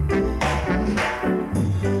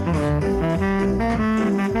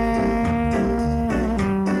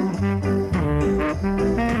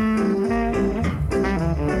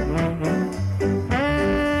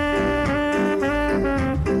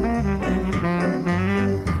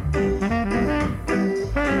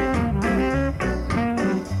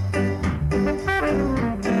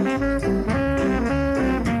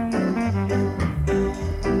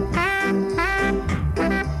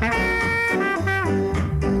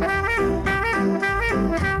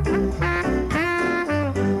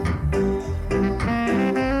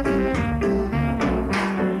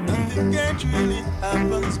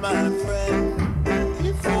 Happens, my friend,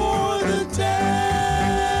 before the time.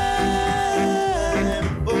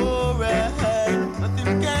 Alright,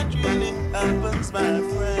 nothing can't really happens, my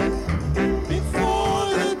friend, before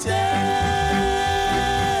the time.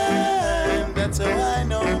 That's how I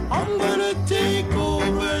know I'm gonna take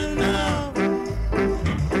over now.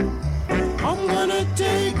 I'm gonna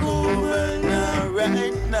take over now,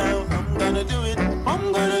 right now. I'm gonna do it.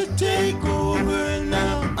 I'm gonna take over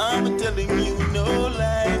now. I'm telling you no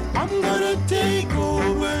lie. I'm gonna take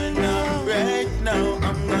over now, right now.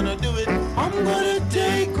 I'm gonna do it. I'm gonna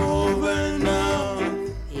take over now.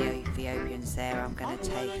 The Ethiopians there, I'm gonna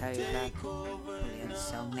take over. Brilliant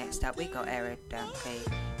song. Next up, we got Eric Dunkley.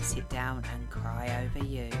 Sit down and cry over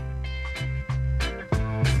you.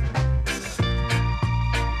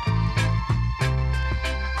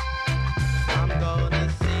 I'm gonna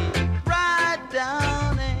sit right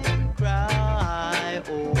down and cry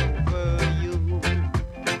over you.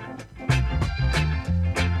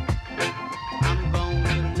 I'm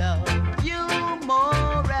gonna love you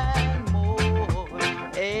more and more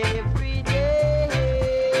every day.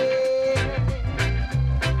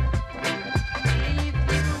 If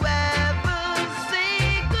you ever say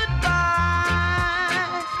goodbye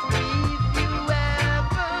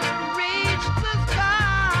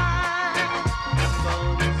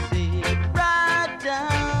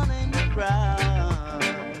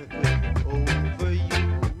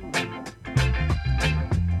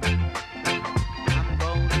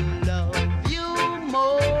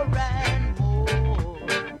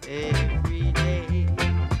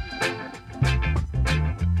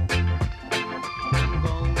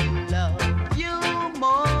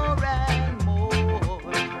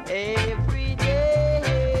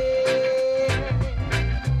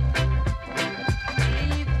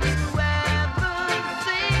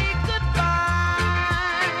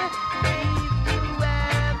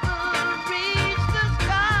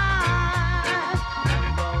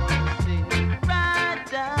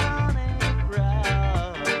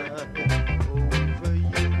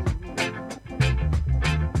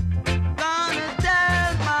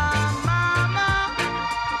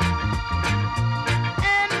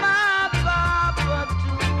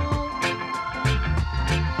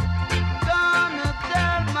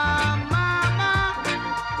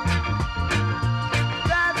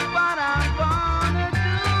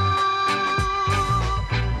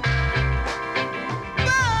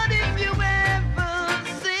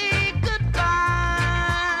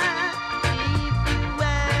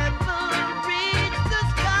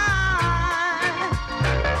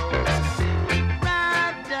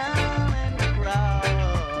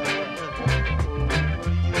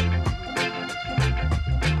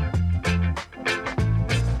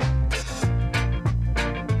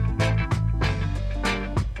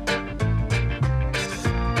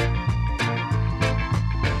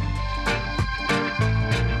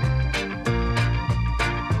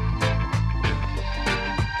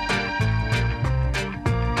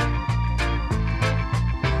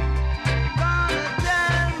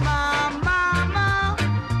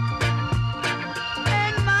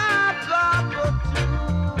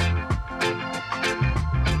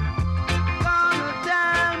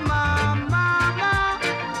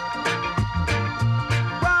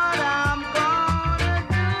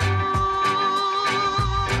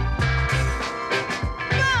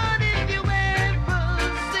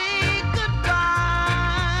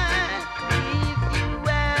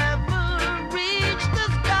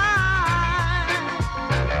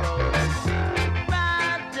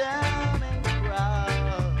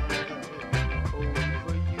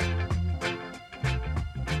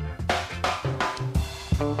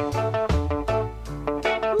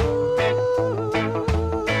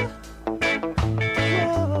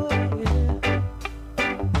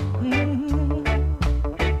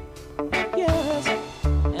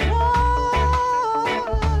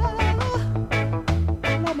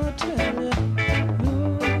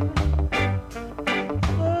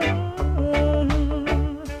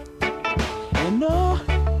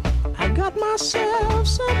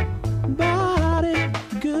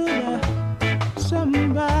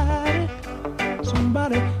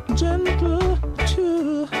somebody gentle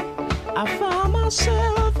too. I found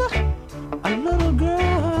myself a little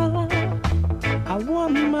girl. I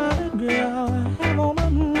want my girl have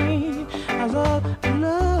on me as a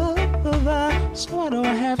lover, so I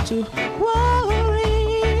don't have to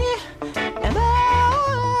worry. And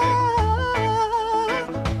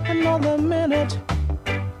another minute,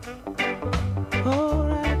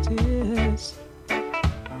 alright is,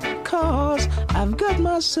 'cause I've got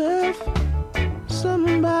myself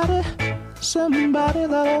somebody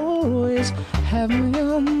that always have me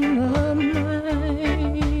on my mind.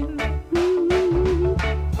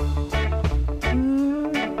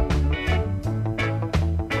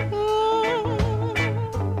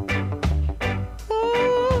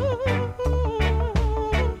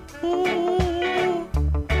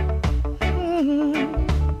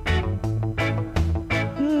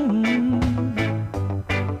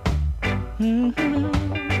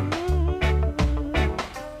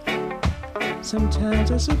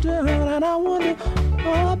 Sometimes I sit down and I wonder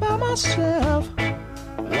all about myself,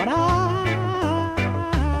 what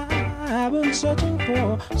I've been searching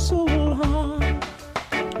for so long.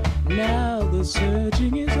 Now the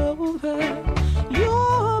searching is over.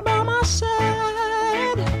 You're by my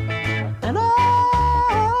side, and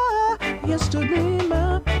yes, to be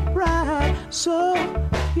my bride. So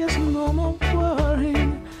yes, no more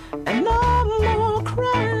worrying and no more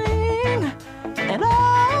crying, and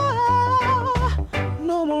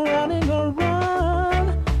no more running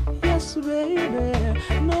around. Yes, baby,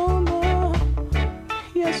 no more.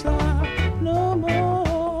 Yes, no more. No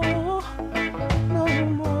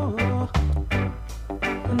more.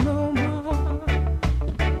 No more.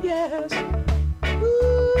 Yes.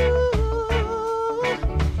 Ooh.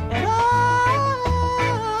 And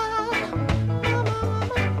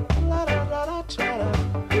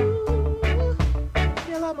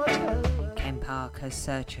Ken Parker's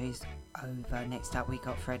Searches Over. Next up we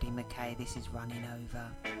got Freddie McKay. This is Running Over.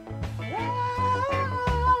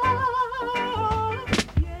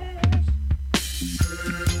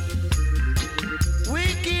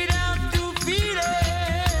 Wicked have to feel it.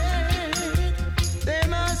 They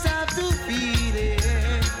must have to feel it.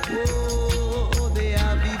 Oh, they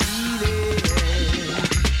have to feel it.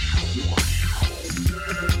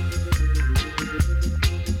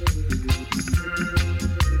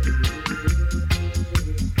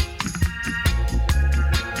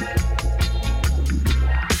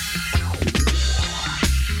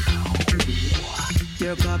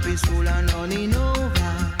 Your cup is full and running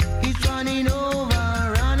over. It's running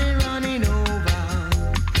over, running over.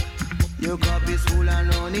 Your cup is full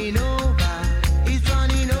and running over. It's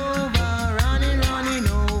running over, running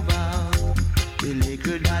over. The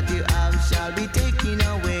liquor that you have shall be taken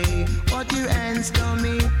away. What your hands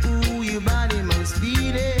coming, ooh, your body must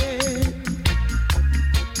feel it.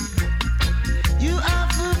 You have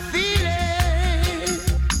to feel it.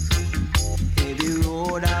 Every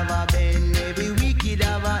road have a bend, every wicked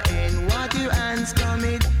have a end. What your hands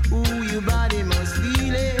coming, ooh, your body must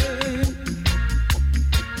feel it.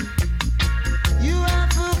 You have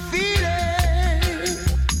to feel it.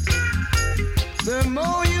 The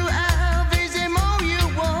more you have is the more you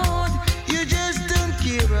want. You just don't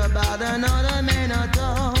care about another man at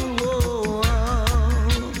all. Oh,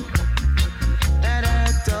 not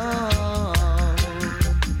at all.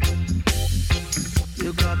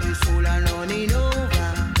 Your cup is full and running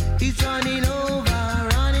over. It's running over,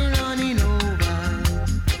 running over.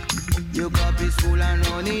 Your cup is full and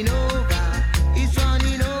running over. It's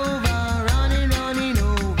running over, running over.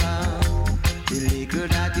 The liquor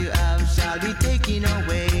that you have shall be taken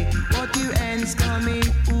away. What your hands coming,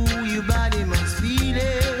 ooh, your body must feel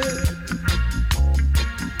it.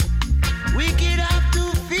 Wicked have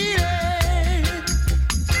to feel it.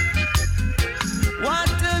 What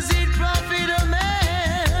does it profit a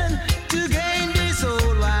man to gain this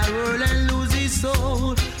whole wide world and lose his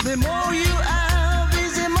soul? The more you have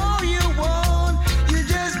is the more you want. You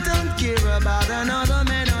just don't care about another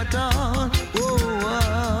man at all. Oh,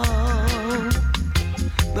 oh.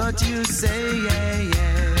 But you say, yeah,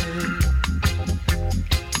 yeah.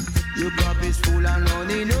 Your cup is full and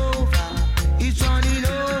running over. It's running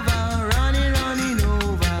over, running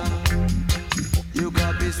over. Your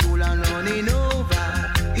cup is full and running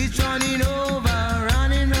over. It's running over,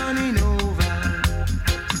 running over.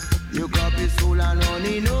 Your cup is full and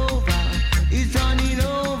running over. It's running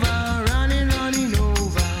over, running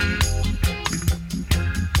over.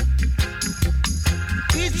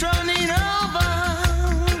 It's running over.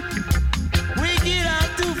 Wicked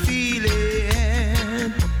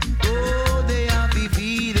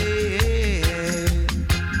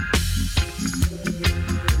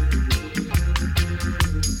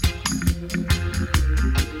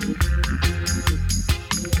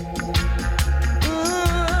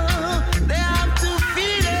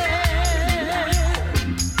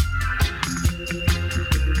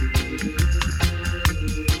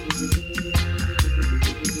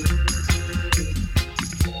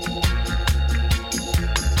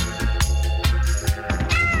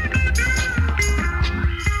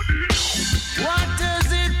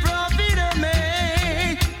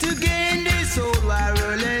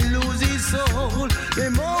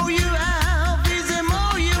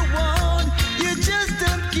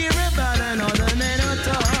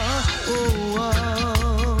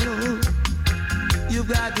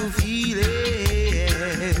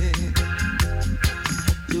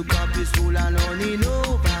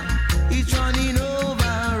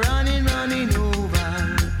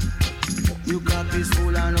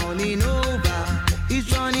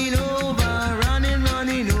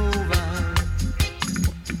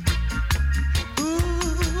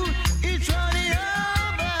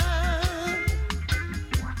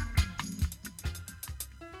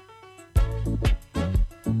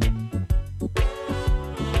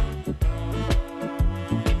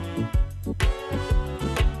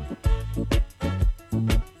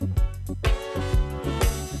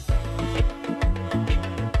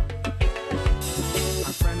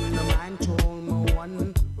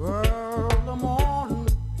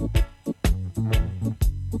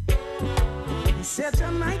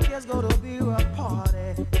there's gonna be a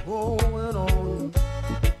party going on.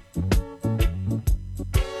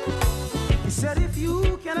 He said if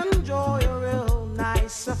you can enjoy a real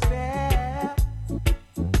nice affair,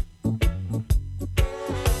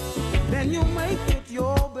 then you make it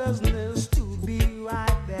your business to be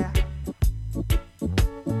right there.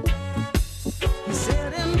 He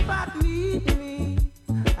said invite me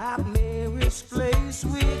at Mary's place.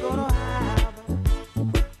 We're gonna have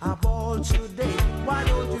a ball today. Why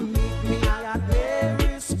don't you meet me at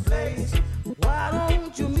Mary's place? Why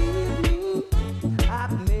don't you meet me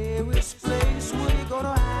at Mary's place? We're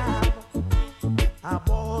gonna have a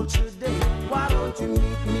ball today. Why don't you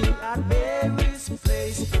meet me at Mary's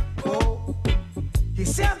place? Oh, he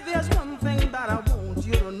said there's one thing that I want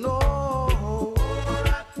you to know.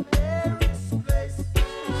 At Mary's place,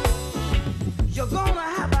 you're gonna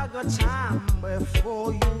have a good time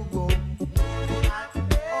before you go.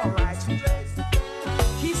 Alright.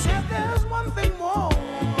 He said there's one thing more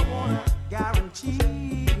I wanna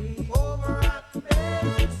guarantee. Over at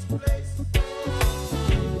Mary's place,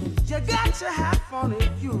 you got to have fun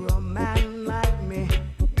if you're a man like me.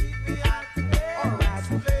 Alright.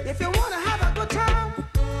 If you wanna have a good time,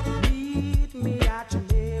 meet me at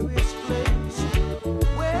Mary's place.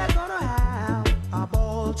 We're gonna have a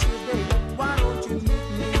ball today. Why don't you meet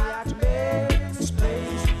me at Mary's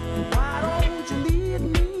place? Why don't you meet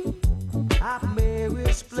me at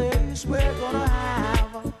Mary's place? We're gonna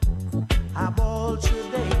have a ball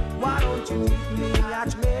today. Why don't you meet me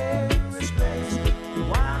at Mary's place?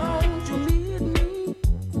 Why don't you meet me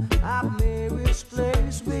at Mary's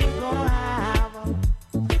place? We're gonna have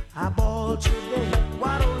a ball today.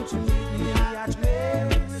 Why don't you meet me at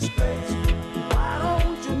Mary's place? Why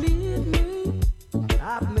don't you meet me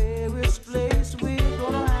at Mary's place? We're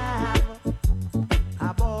gonna have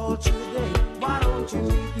a ball today. Why don't you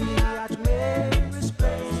meet me at Mary's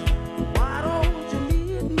place? Why don't you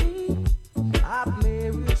meet me at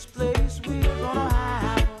Mary's place? We're gonna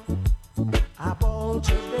have a ball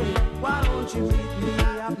today. Why don't you meet me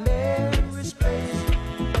at Mary's place?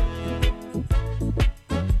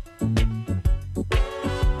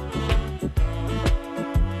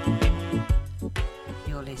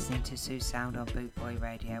 You're listening to Sue Sound on Boot Boy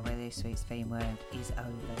Radio, where this week's theme word is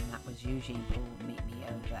over, and that was Eugene Paul, Meet Me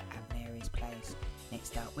Over at Mary's Place.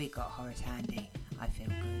 Next up, we got Horace Handy, I Feel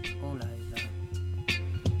Good All Over.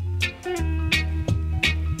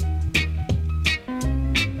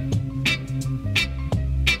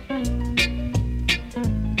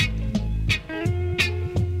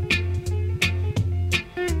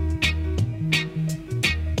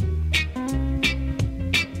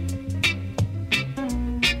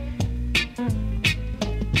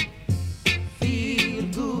 Feel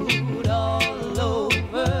good all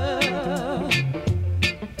over.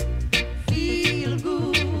 Feel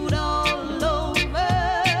good all over.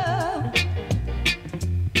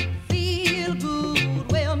 Feel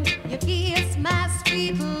good when you kiss my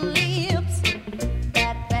sweet lips.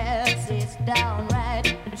 That passes down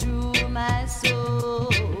right through my soul.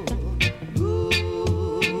 Ooh.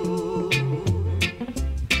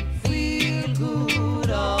 Feel good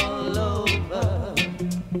all over.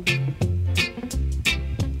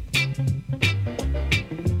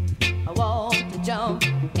 I want to jump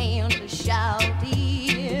and to shout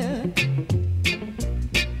it.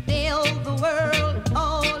 Tell the world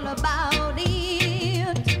all about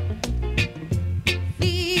it.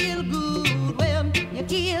 Feel good when you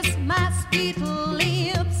kiss my sweet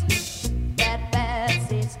lips. That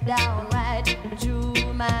passes down right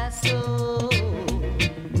through my soul.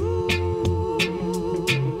 Ooh.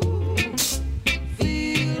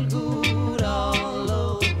 Feel good all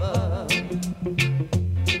over.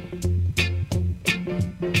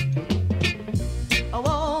 I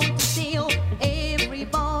want to tell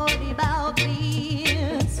everybody about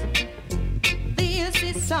this. This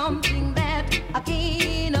is something that I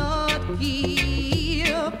cannot keep.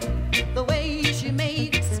 The way she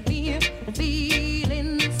makes me feel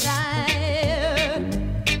inside.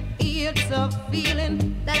 It's a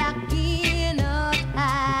feeling that I cannot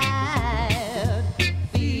hide.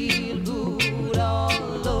 Feel good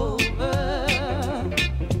all over.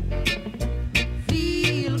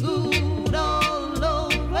 Feel good all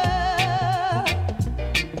over.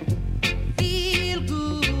 Feel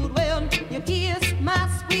good when you kiss my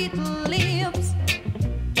sweet lips.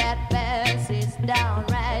 That passes down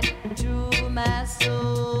right through my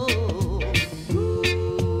soul. Ooh.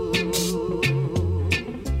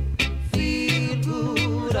 Feel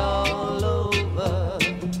good all over.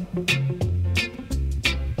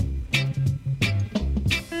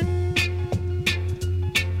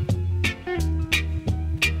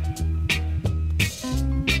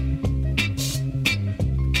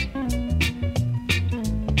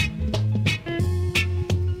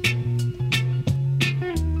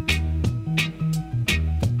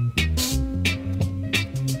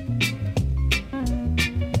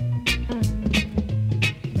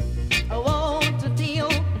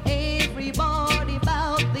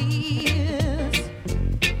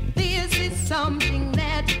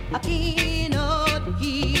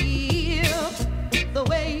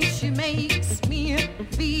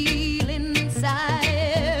 feel inside.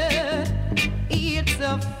 It's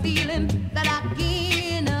a feeling that I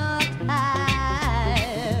cannot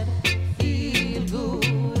hide. Feel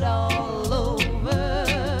good all over.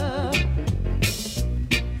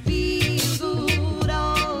 Feel good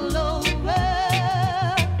all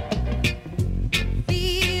over.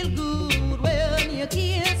 Feel good when you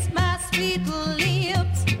kiss my sweet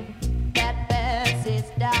lips. That passes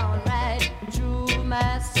down right through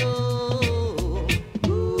my soul.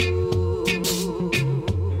 Ooh,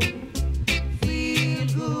 feel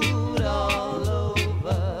good all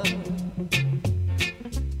over.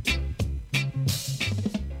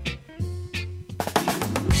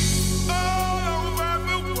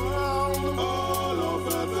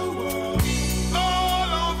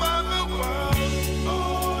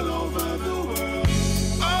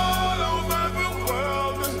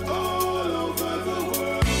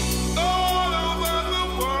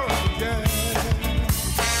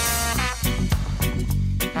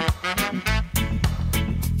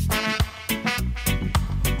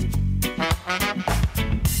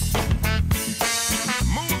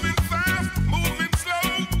 Moving fast, moving slow.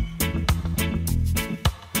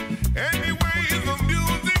 Any way the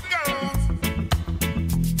music goes.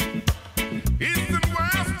 East and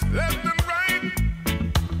west, left and right.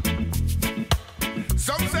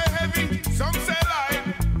 Some say heavy, some say light.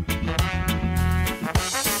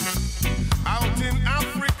 Out in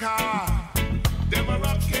Africa, them a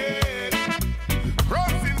rock it.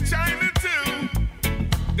 Crossing China too,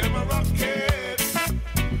 them a rock it.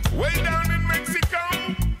 Way down in Mexico,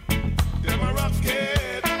 them a rock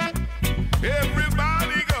it.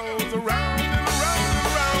 Everybody goes around and around and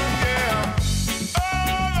around, yeah.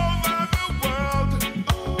 All over the world,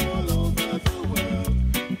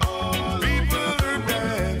 people are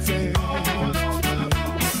dancing. All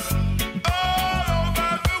over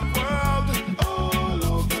the world,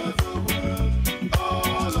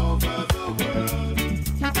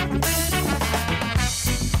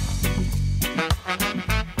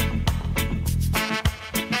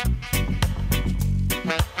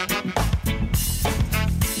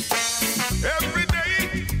 every day,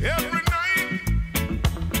 every night.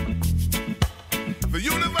 The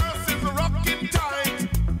universe is rocking tight.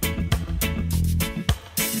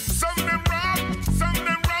 Some them rock, some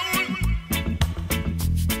them roll.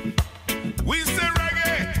 We say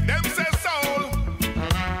reggae, them say soul.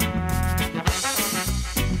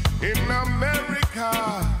 In America,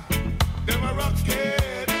 them a rock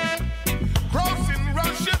it. Crossing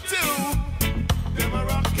Russia too, them a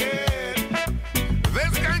rock it.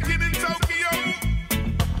 There's skanking in Tokyo,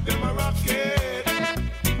 them a rock it.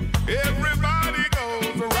 Everybody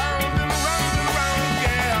goes around and around and around,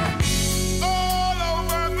 yeah. All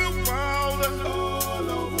over the world, all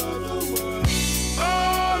over the world,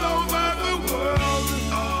 all over the world,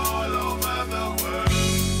 all over the world,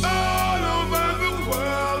 all over the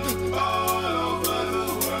world, all over the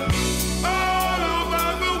world, all over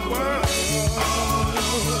the world, all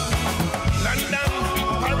over. London,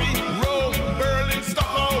 Paris, Rome, Berlin,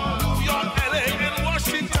 Stockholm, New York, LA, and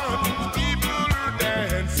Washington. People are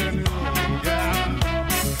dancing, yeah.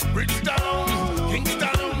 Bridgetown,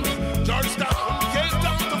 Kingston, Georgetown, Cape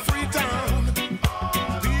Town to Freetown.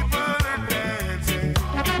 People are dancing.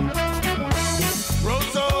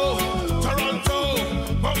 Roseau, Toronto,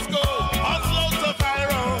 Moscow, Oslo to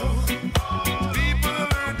Cairo. People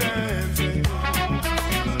are dancing.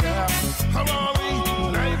 Yeah. Harare,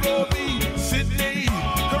 Nairobi, Sydney,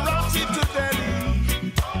 Karachi to Delhi.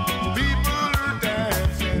 People are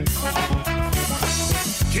dancing.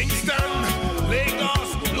 Kingston, Lagos,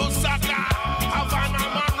 Lusaka, Havana,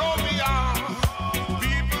 Monrovia.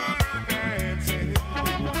 People are dancing.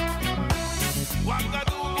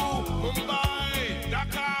 Ouagadougou, Mumbai,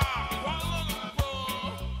 Dakar, Kuala Lumpur.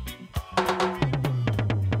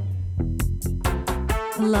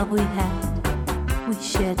 The love we had, we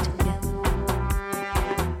shared together,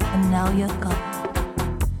 and now you're gone.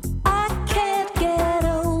 I can't get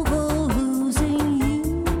over losing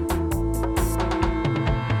you.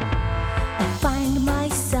 I find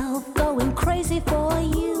myself going crazy for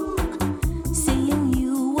you, seeing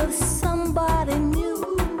you with somebody new.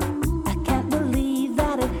 I can't believe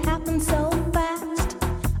that it happened so fast.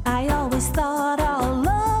 I always thought our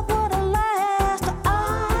love would last.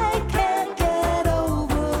 I can't get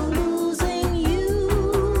over losing you,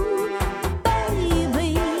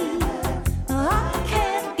 baby.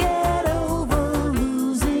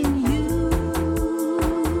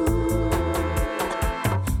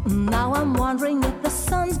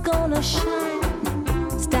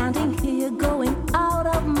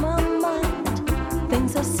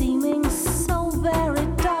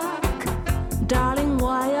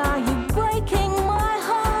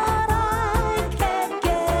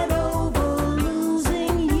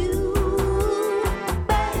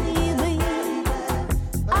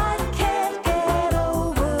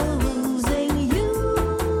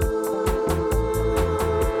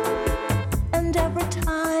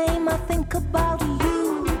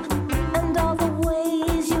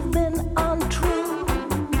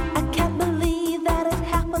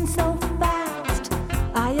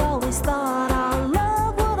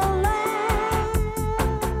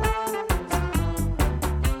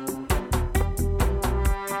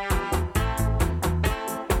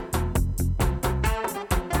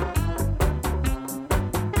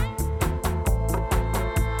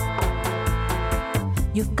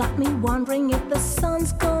 You've got me wondering if the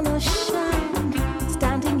sun's gonna shine.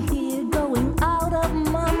 Standing here going out of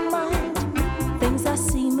my mind. Things are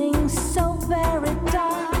seeming so very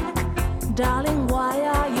dark. Darling, why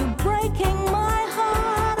are you breaking my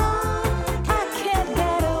heart? I can't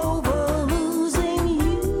get over losing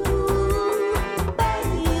you,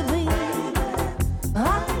 baby.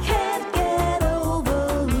 I can't get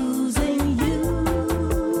over losing you.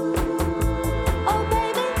 Oh,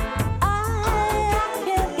 baby, I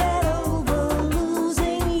can't get over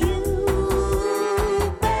losing you,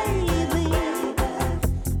 baby.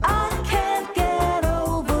 I can't get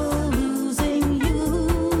over losing you.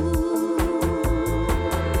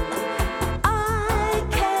 I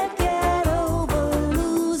can't get over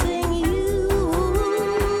losing you,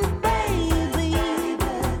 baby.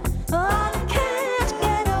 I can't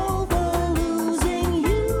get over losing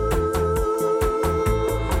you.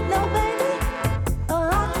 No, baby, I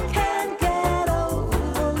can't get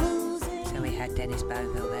over losing. So we had Dennis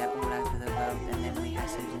Boville there all over the world, and then we had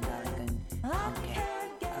Susan Mulligan.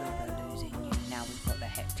 Can't get over losing you. Now we've got the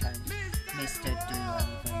Heptones, Mr.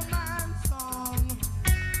 Do-Over Man.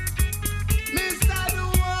 Mr.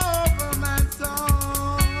 Do-Over Man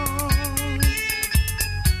song.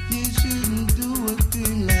 You shouldn't do a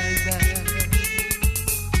thing like that.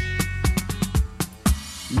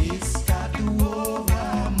 Mr. Do-Over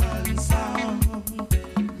Man song.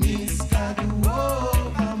 Mr.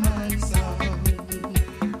 Do-Over Man song.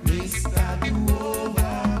 Mr.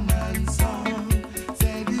 Do-Over Man song.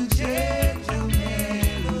 Said you change your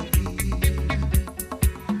melody.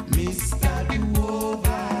 Mr.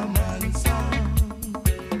 Do-Over Man song.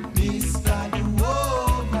 Mr.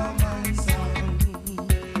 Do-Over Man song.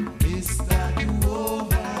 Mr.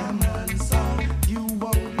 Do-Over Man song. You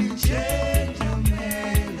only change your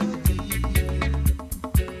melody.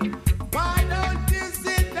 Why don't you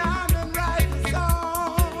sit down and write a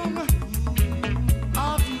song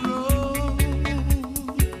of your own?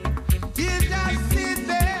 You just sit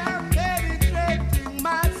there penetrating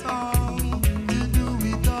my song to do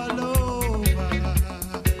it all over.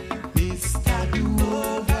 Mr.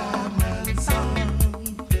 Do-Over Man song.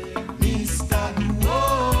 Mr.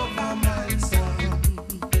 Do-Over Man song.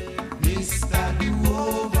 Mr.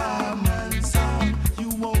 Do-Over Man song. You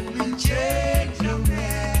only change your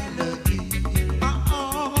melody.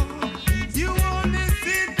 You only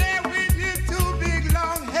sit there with your two big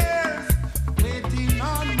long hairs, waiting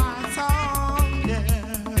on my song, yeah.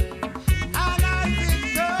 And as it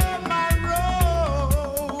come my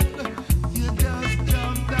road, you just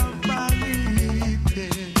jumped up on it,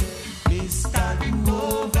 yeah. Mr.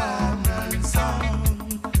 Do-Over Man song.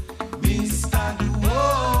 Mr.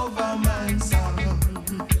 Do-Over Man song.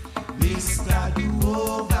 Mr.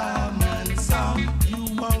 Do-Over Man song. You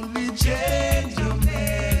only change your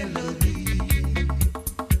melody.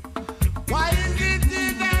 Why is it you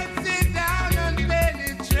don't sit down and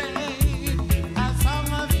penetrate a song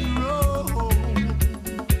of your own?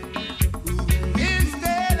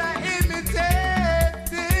 Instead of imitating,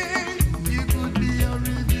 you could be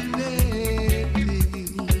originating.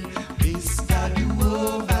 Mr.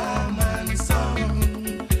 Do-Over Man song.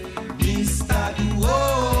 Mr.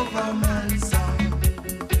 Do-Over Man song.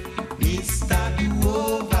 Mr.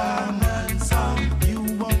 Do-Over Man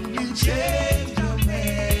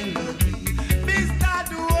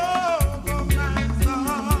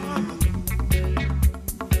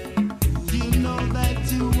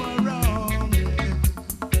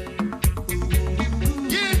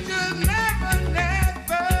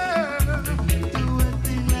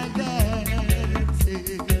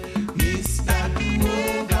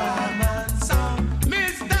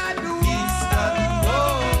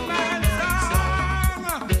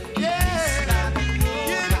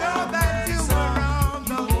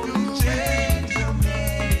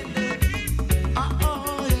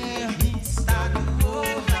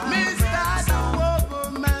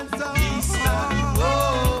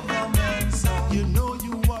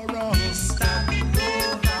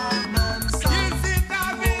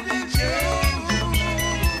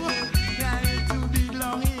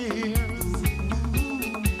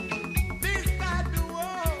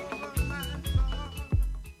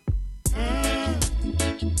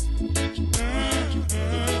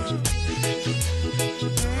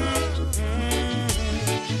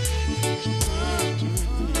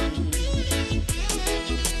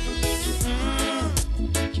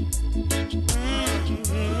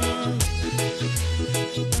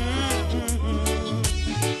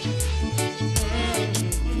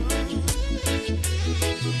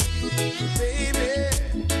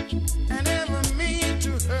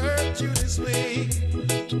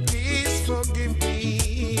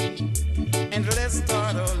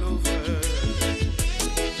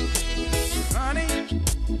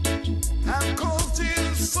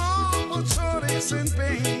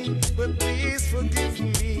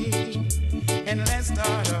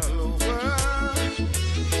start all over.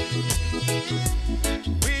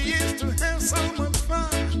 We used to have so much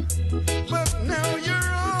fun, but now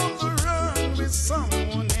you're on the run with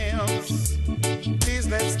someone else. Please,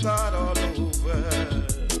 let's start all over.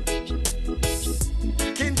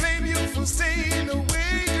 Can't blame you for staying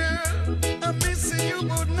away, girl. I'm missing you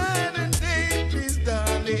both night and day. Please,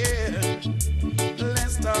 darling,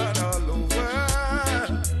 let's start all over.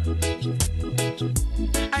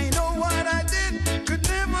 I know what I did could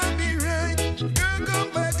never be right. Girl, come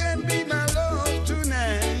back and be my love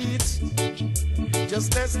tonight.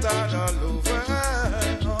 Just let's start all over.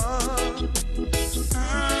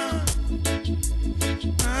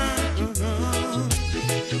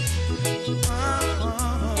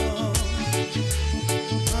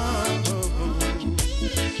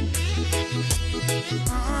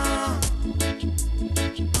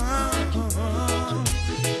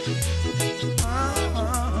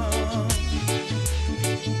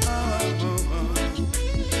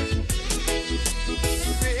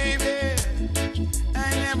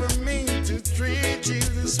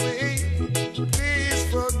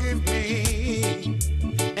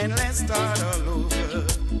 Start all over,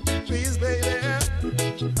 please, baby.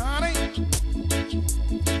 Honey,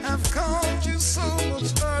 I've caused you so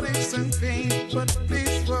much heartaches and pain, but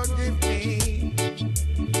please forgive me,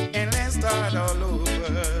 and let's start all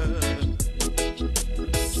over.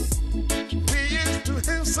 We used to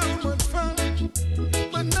have so much fun,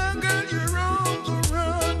 but now, girl, you're on the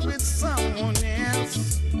run with someone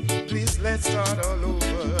else. Please, let's start all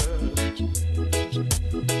over.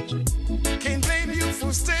 Can't blame you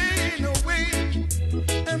for staying away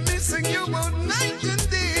and missing you both night and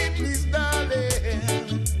day. Please,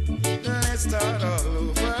 darling, let's start all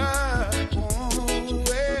over. Oh,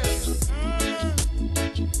 well.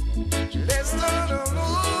 Let's start all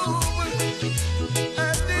over. I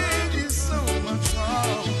did you so much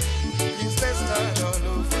wrong. Please, let's start all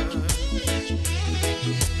over.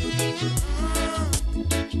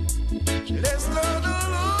 Let's start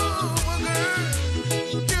all over, girl.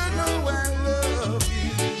 You know I love you.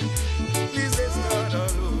 Please, let's start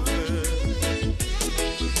all over.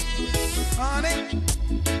 Honey,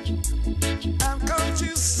 I've caused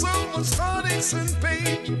you so much heartaches and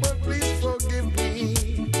pain, but please forgive me,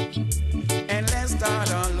 and let's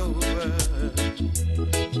start all over.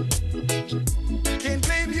 Can't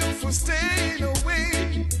blame you for staying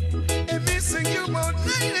away and missing you both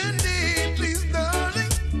night and day. Please,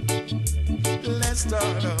 darling, let's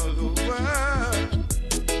start all over.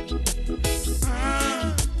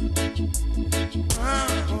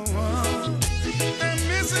 I'm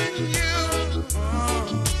missing you.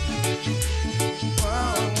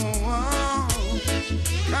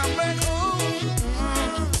 Come back home.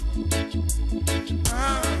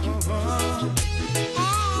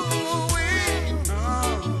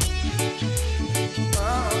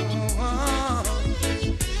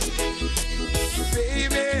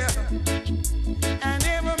 Baby, I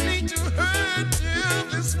never mean to hurt you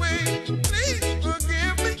this way. Please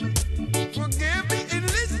forgive me, and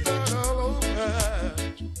let's start all over.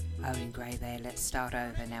 Owen Gray there, let's start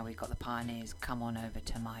over. Now we've got the Pioneers, come on over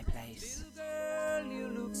to my place. Girl, you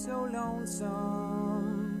look so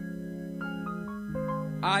lonesome.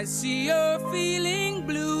 I see you're feeling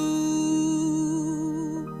blue.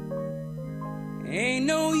 Ain't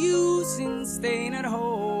no use in staying at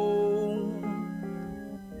home.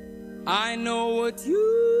 I know what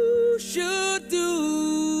you should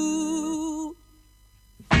do.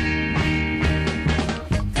 Come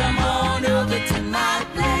on over to my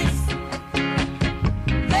place.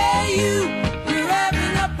 Hey, we're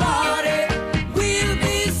having a party. We'll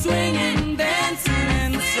be swinging, dancing,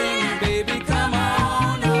 and singing. Baby, come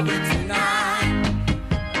on over tonight.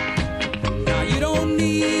 Now you don't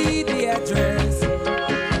need the address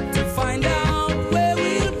to find out where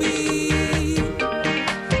we'll be.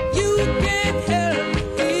 You can't help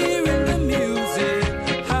hearing the music.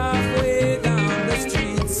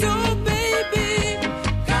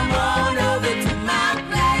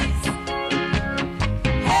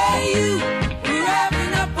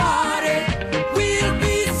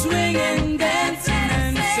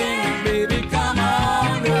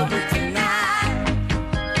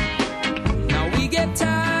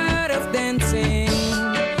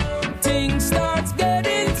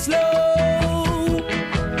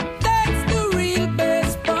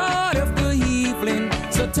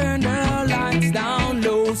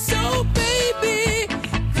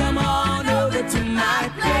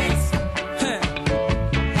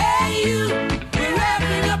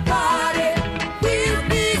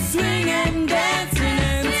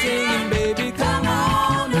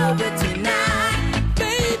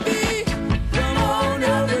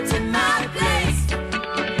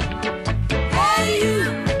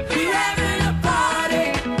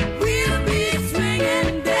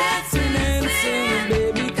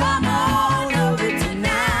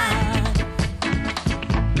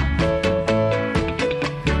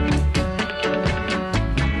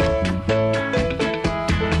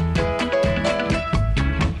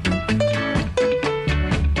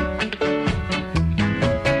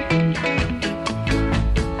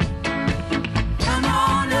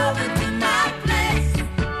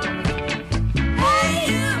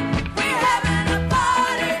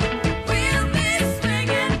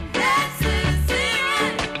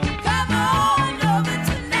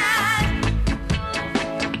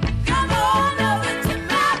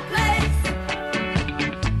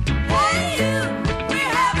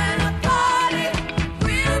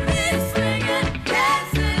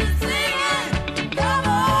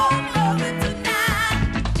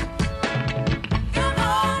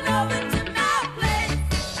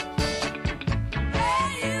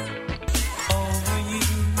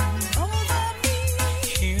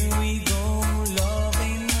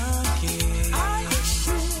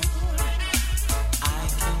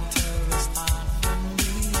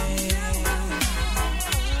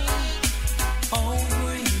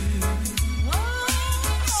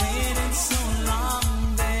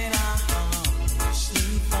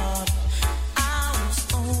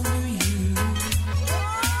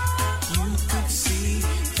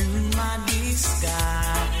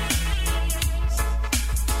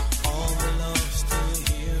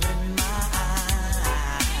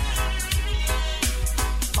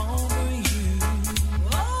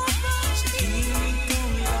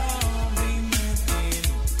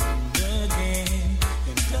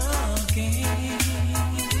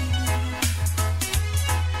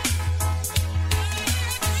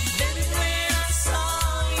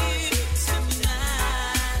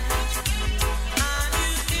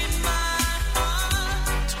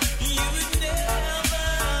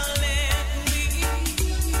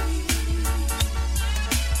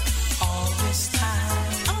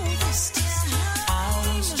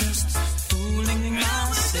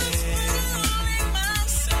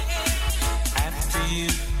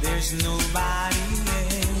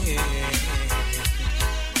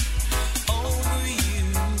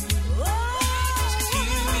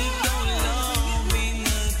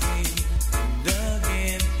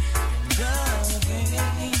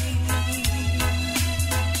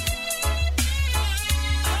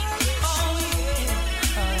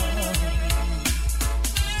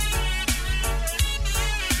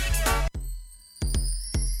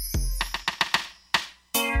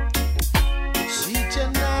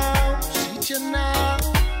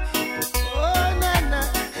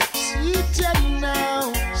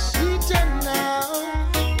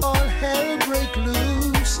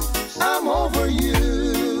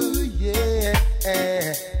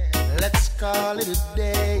 it a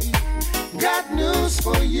day. Got news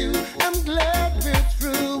for you, I'm glad we're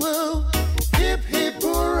through. Hip hip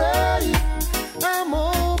hooray, I'm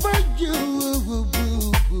over you.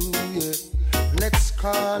 Yeah. Let's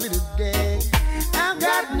call it a day. I've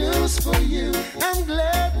got news for you, I'm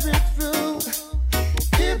glad we're through.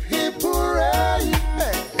 Hip hip hooray,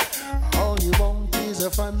 hey. All you want is a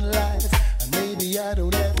fun life. Maybe I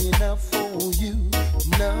don't have enough for you.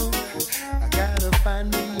 No, I gotta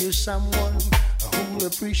find me someone who'll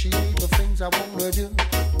appreciate the things I wanna do.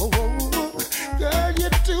 Oh, girl, you're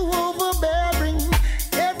too overbearing.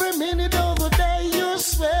 Every minute of the day you're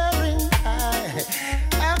swearing.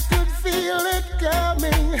 I could feel it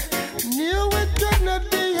coming. Knew it could not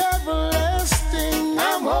be everlasting.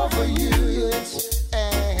 I'm over you, yes.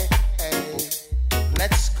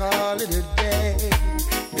 Let's call it a day.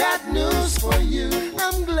 Got news for you,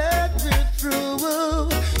 I'm glad we're through.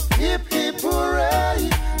 Hip hip hooray,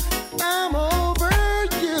 I'm over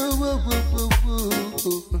you.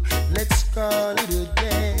 Let's call it a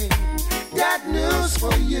day. Got news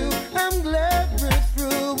for you, I'm glad we're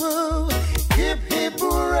through. Hip hip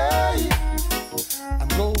hooray, I'm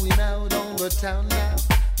going out on the town now.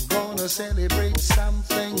 I'm gonna celebrate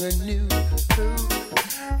something new.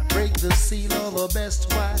 Break the seal of a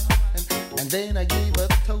best wine, and then I give a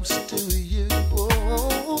toast to you.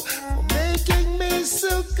 Oh, for making me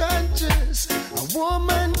so conscious. A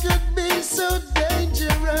woman could be so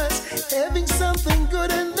dangerous, having something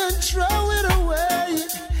good and then throw it away.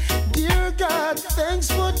 Dear God, thanks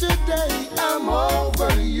for today. I'm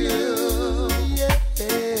over you. Yeah,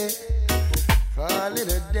 call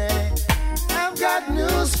it a day. I've got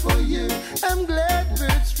news for you, I'm glad we're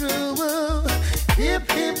through. Hip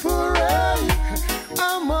hip hooray,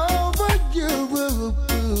 I'm over you.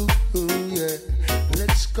 Yeah,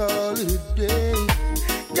 let's call it a day.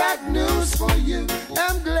 Got news for you,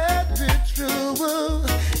 I'm glad we're through.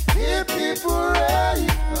 Hip hip hooray,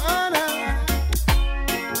 oh now.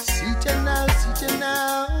 Sit ya now,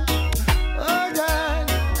 oh God.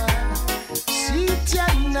 Sit ya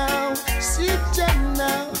now,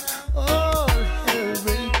 all hell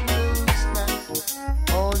break loose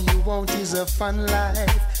now. All you want is a fun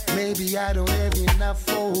life. Maybe I don't have enough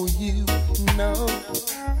for you. No,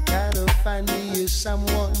 gotta find me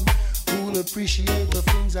someone who'll appreciate the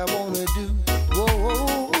things I wanna do.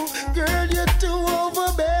 Whoa, girl, you're too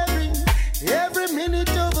overbearing. Every minute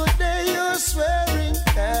of the day you're swearing.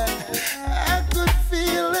 I could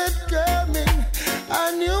feel it coming.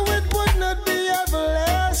 I knew it would not be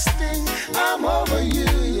everlasting. I'm over you,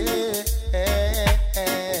 yeah.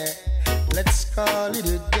 Let's call it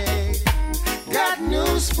a day. Got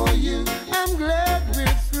news for you, I'm glad we're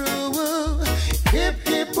through. Hip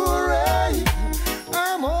hip hooray,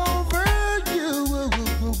 I'm over you.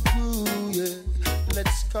 Yeah.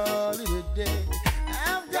 Let's call it a day.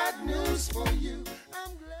 I've got news for you,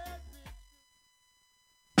 I'm glad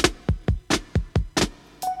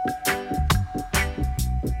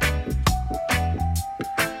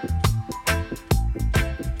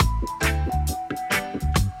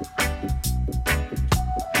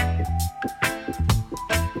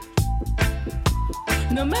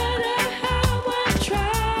No matter how I try,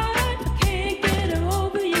 I can't get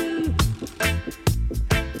over you.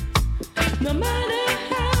 No matter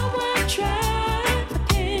how I try, I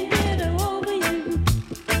can't get over you.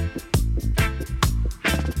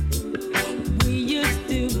 We used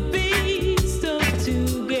to be so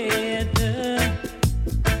together,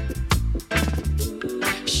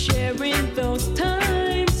 sharing those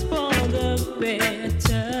times for the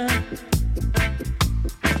better.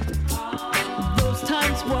 Those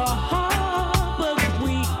times were hard, but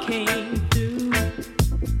we came through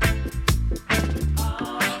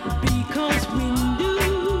because we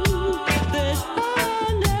knew that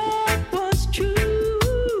our love was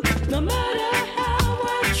true. No matter how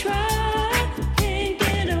I try, can't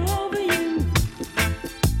get over you.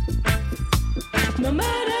 No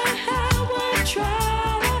matter how I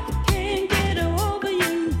try, can't get over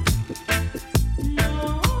you.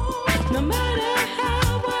 No, no matter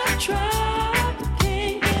how I try,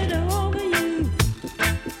 can't get over you.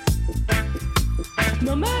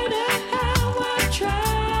 No matter how I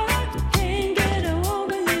try, can't get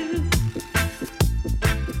over you.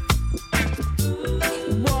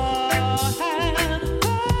 What happened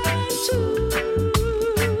to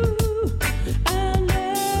our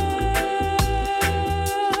love?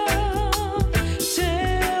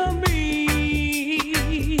 Tell me,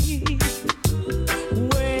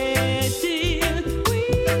 where did we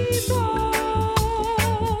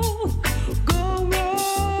both go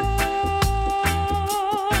wrong?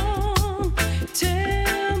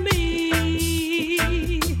 Tell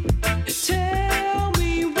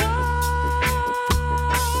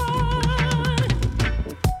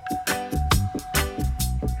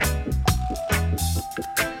All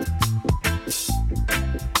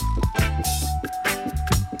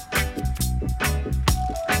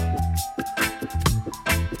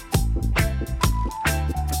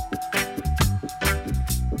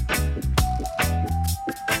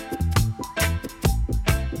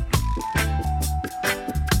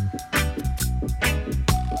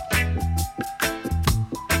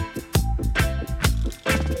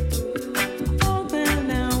that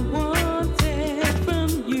I wanted from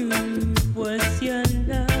you was your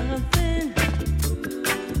loving.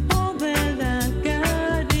 All that I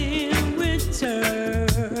got in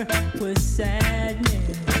return was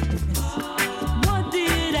sadness. What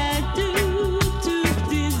did I do to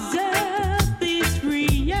deserve this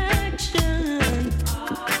reaction?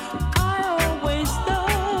 I always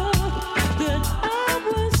thought that I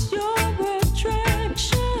was your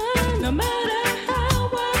attraction. No matter how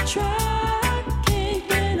I try, can't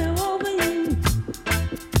get over you.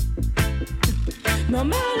 No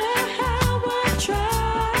matter how I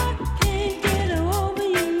try, can't get over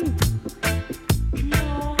you.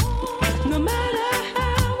 No matter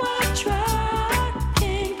how I try,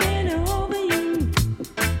 can't get over you.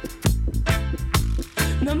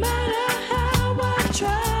 No matter how I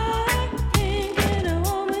try, can't get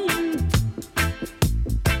over you.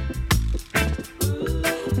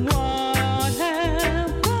 What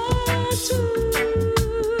have I to?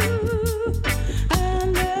 I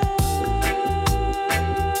know.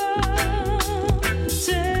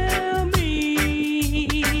 Tell me,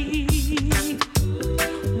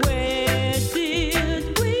 where did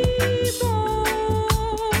we both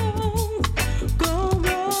go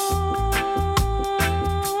wrong?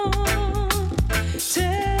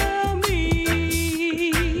 Tell me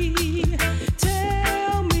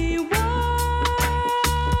why.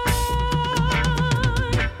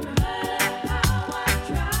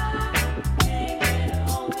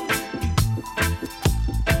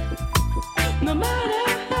 No matter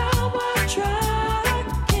how I try,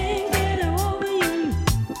 can't get over you.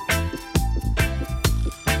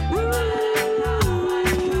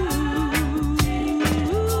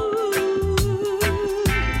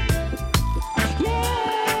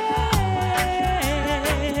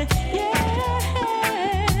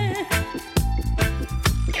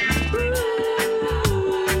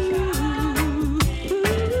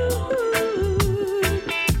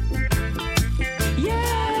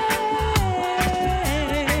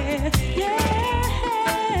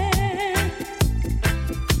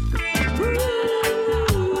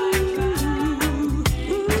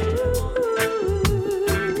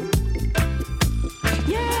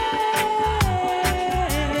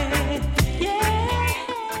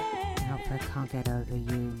 Alfred Can't Get Over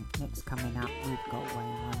You. Next coming up, we've got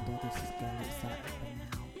Wayne Wonder. This is Girl It's Up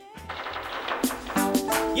Now.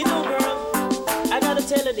 You know, girl, I gotta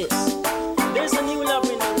tell you this. There's a new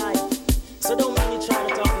lover in my life, so don't make me try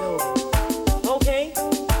to talk it over. Okay?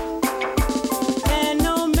 And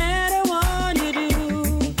no matter what you do,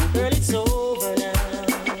 girl, it's over now.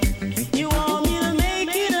 You want me to make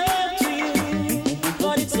it up to you,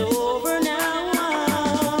 but it's over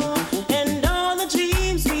now. And all the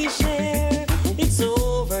dreams we share, it's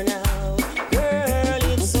over now. Girl,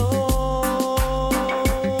 it's over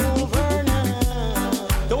now.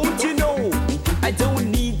 Don't you know? I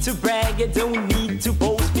don't need to brag, I don't need to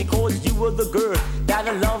boast, because you are the girl that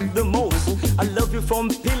I love the most. I love you from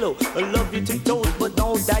pillow, I love you to toes, but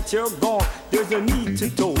now that you're gone, there's no need to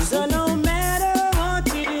toast. So no matter what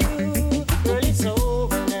you do, girl, it's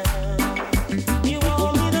over now. You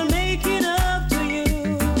want me to make it up to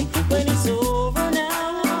you, when it's over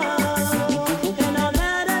now. And all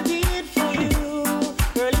that I did for you,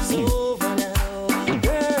 girl, it's over now.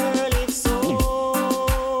 Girl, it's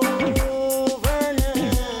over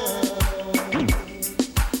now.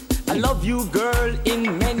 I love you, girl,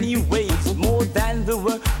 in many ways, more than the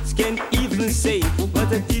words can even say.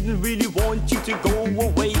 But I didn't really want you to go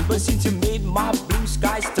away, but since you made my blue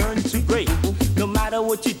skies turn to gray, no matter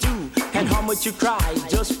what you do and how much you cry,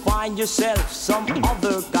 just find yourself some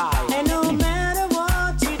other guy. And no matter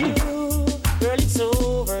what you do, girl, it's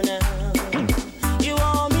over now. You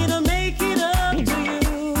want me to make it up to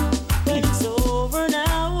you, but it's over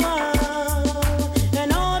now.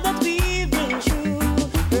 And all that we've been through,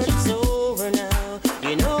 girl, it's over now.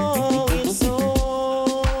 You know it's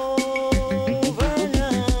over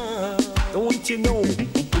now. Don't you know?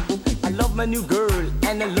 I love my new girl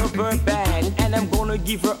and I love her bad, and I'm gonna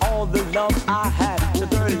give her all the love I have. So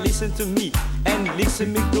girl, listen to me and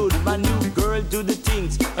listen me good. My new girl do the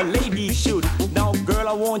things a lady should. Now girl,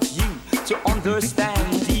 I want you to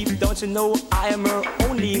understand, deep don't you know I am her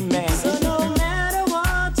only man. So no matter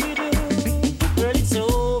what you do, girl, it's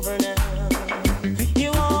over now.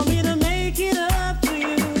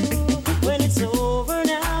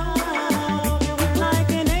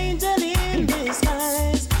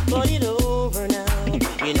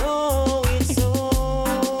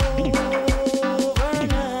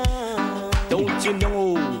 Don't you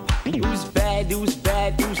know who's bad, who's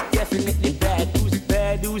bad, who's definitely bad, who's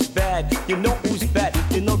bad, who's bad? You know who's bad,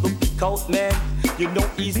 you know the peak out man. You know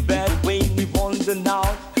he's bad, Wayne the Wonder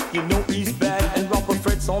now. You know he's bad, and Robert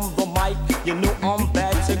Fred's on the mic. You know I'm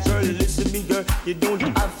bad, so girl, listen me girl. You don't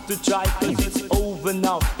have to try, cause it's over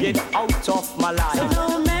now. Get out of my life. So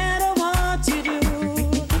no matter what you do,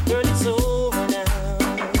 girl, it's over now.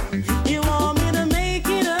 You want me to make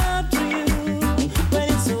it up to you, but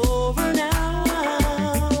it's over now.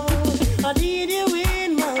 I need you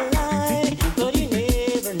in my life, but you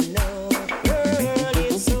never know. Girl,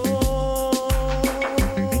 it's over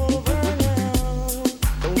now.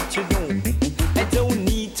 Don't you know? I don't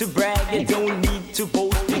need to brag, I don't need to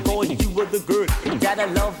boast, because you are the girl that I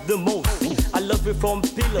love the most. I love you from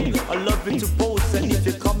pillow, I love you to post, and if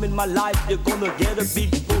you come in my life, you're gonna get a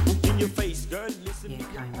big book in your face, girl. Listen. Yeah,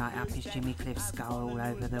 coming right up is Jimmy Cliff's Ska all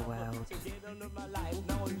over the world.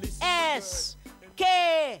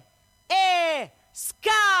 S-K-A,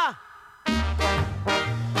 ska.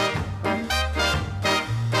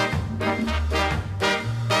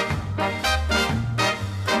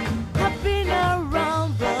 I've been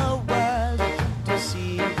around the world to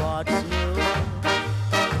see what's new.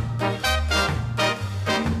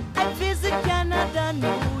 I visit Canada,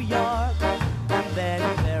 New York, and then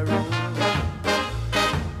Peru.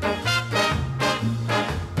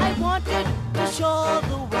 I wanted to show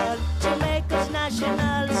the world Jamaica's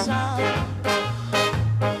national song.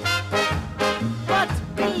 But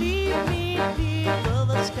believe me, people,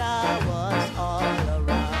 the sky was all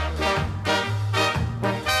around.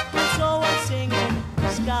 And so I'm singing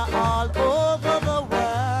ska all over the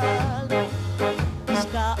world.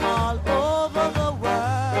 Ska all over the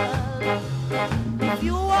world. If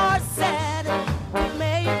you are sad, to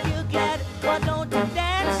make you glad, why don't you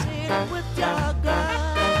dance it with your girl?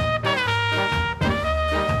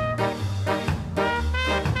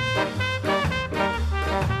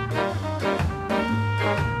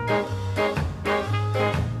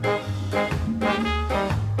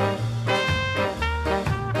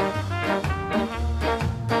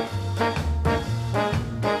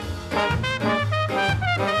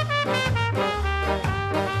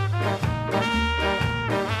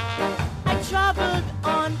 I traveled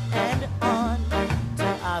on and on to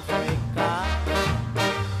Africa.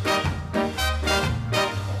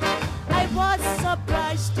 I was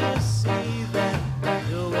surprised to see them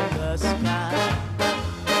doing the sky.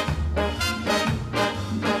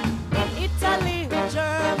 In Italy,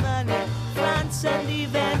 Germany, France, and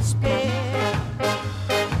even Spain.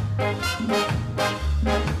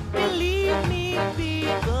 Believe me,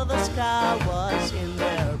 people, the sky was in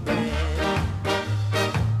their brain.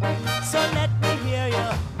 So let me hear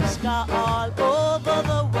you ska all over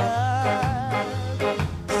the world.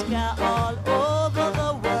 Ska all over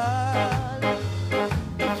the world.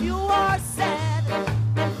 If you are sad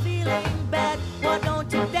and feeling bad, why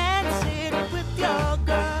don't you dance it with your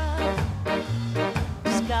girl?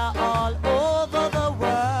 Ska all over the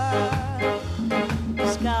world.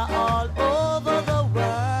 Ska all over the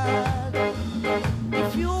world.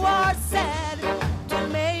 If you are sad to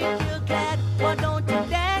make you glad, why don't you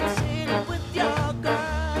dance it with your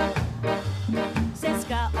girl? Say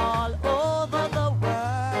ska all over the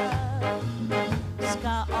world.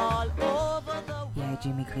 Ska all over the world. Yeah,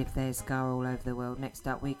 Jimmy Cliff there's Ska all over the world. Next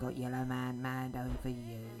up we got Yellow Man, Man Over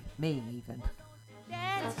You. Me even.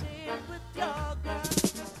 Dance it with your girl.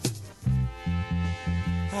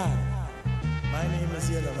 Hi, my name is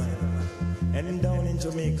Yellow Man, and down in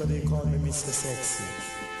Jamaica they call me Mr. Sexy.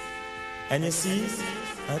 And you see,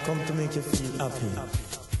 I come to make you feel happy.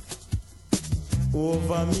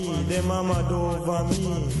 Over me, them are mad over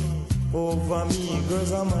me. Over me,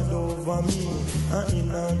 girls are mad over me. And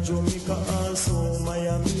in Jamaica also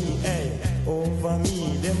Miami, hey. Over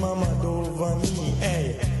me, them are mad over me,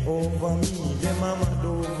 hey. Over me, them are mad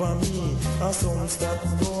over me. And some start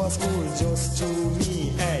go to school just to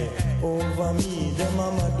me, hey. Over me, them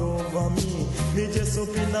are mad over me. Me just up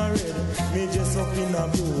in a red, me just up in a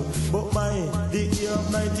blue. But by the year of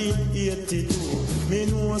 1982, me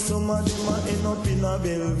know some of them are end up in a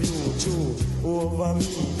Bellevue too. Over me,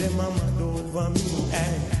 them are mad over me,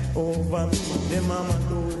 hey. Over me, them a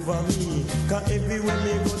mad over me. Cause everywhere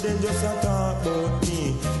me go, they just a talk about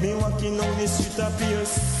me. Me walking down the street of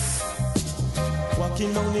Pierce,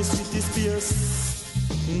 walking down the street is Pierce.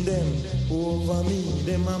 Them over me,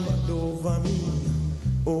 them a mad over me.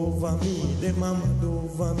 Over me, them a mad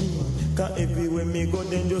over me. Cause everywhere me go,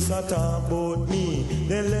 they just a talk about me.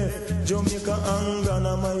 They left Jamaica and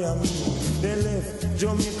Ghana, Miami. They left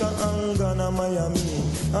Jamaica and Ghana, Miami,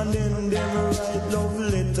 and then them write love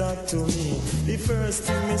letter to me. The first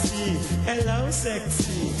thing me see, hello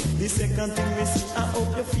sexy. The second thing me see, I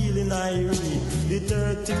hope you're feeling irie. The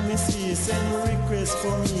third thing me see, send request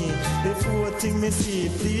for me. The fourth thing me see,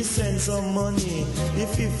 please send some money. The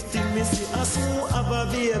fifth thing me see, I soon have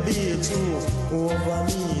a baby too. Over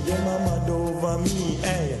me, them mama over me,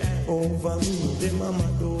 hey. Over me, them mama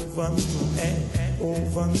over me, hey.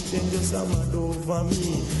 Over me, them just a mad over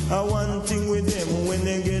me. I one thing with them when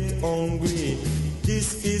they get hungry.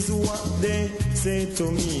 This is what they say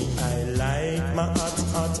to me. I like my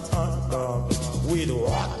hot dog with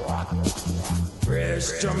what?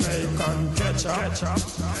 Fresh Jamaican ketchup.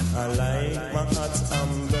 I like my hot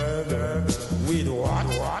hamburger with what?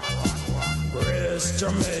 Fresh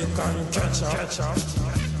Jamaican ketchup.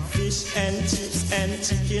 Fish and chips and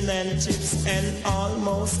chicken and chips and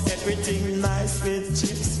almost everything nice with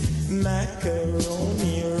chips.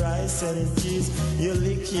 Macaroni, rice and cheese. You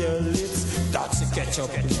lick your lips, that's a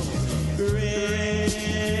ketchup. Great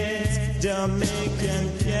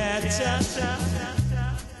Jamaican ketchup.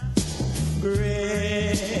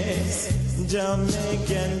 Great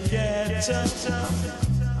Jamaican ketchup.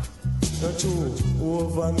 The two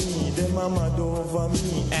over me, them a mad over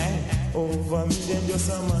me, eh? Over me, them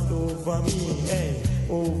just a mad over me, eh?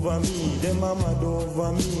 Over me, them a mad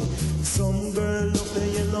over me. Some girl love the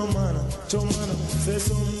yellow man, man. Say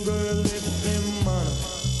some girl left them man.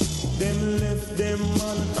 Them left them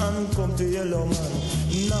man and come to yellow man.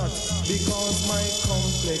 Not because my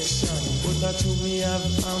complexion, but that you me have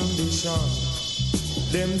ambition.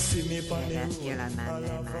 Them see me on the road, Yellow Man, all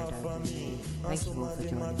they're mad over over me. me. Thank you all for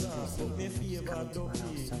joining me this evening. It's coming to my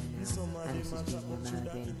last song now, and this is Junior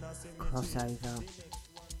Mervyn, Crossover.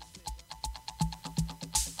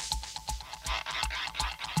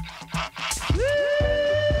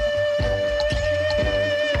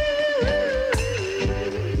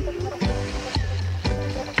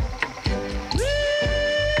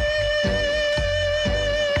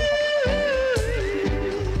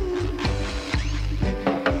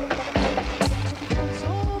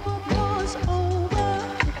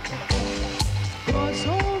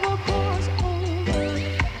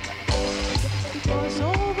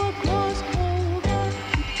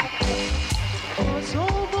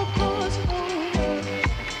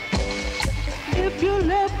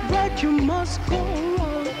 You must go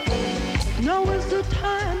on. Now is the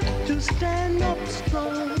time to stand up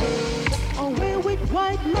strong. Away with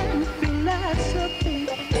white man philosophy.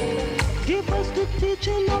 Give us the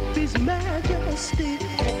teaching of His Majesty.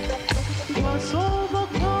 Cross over,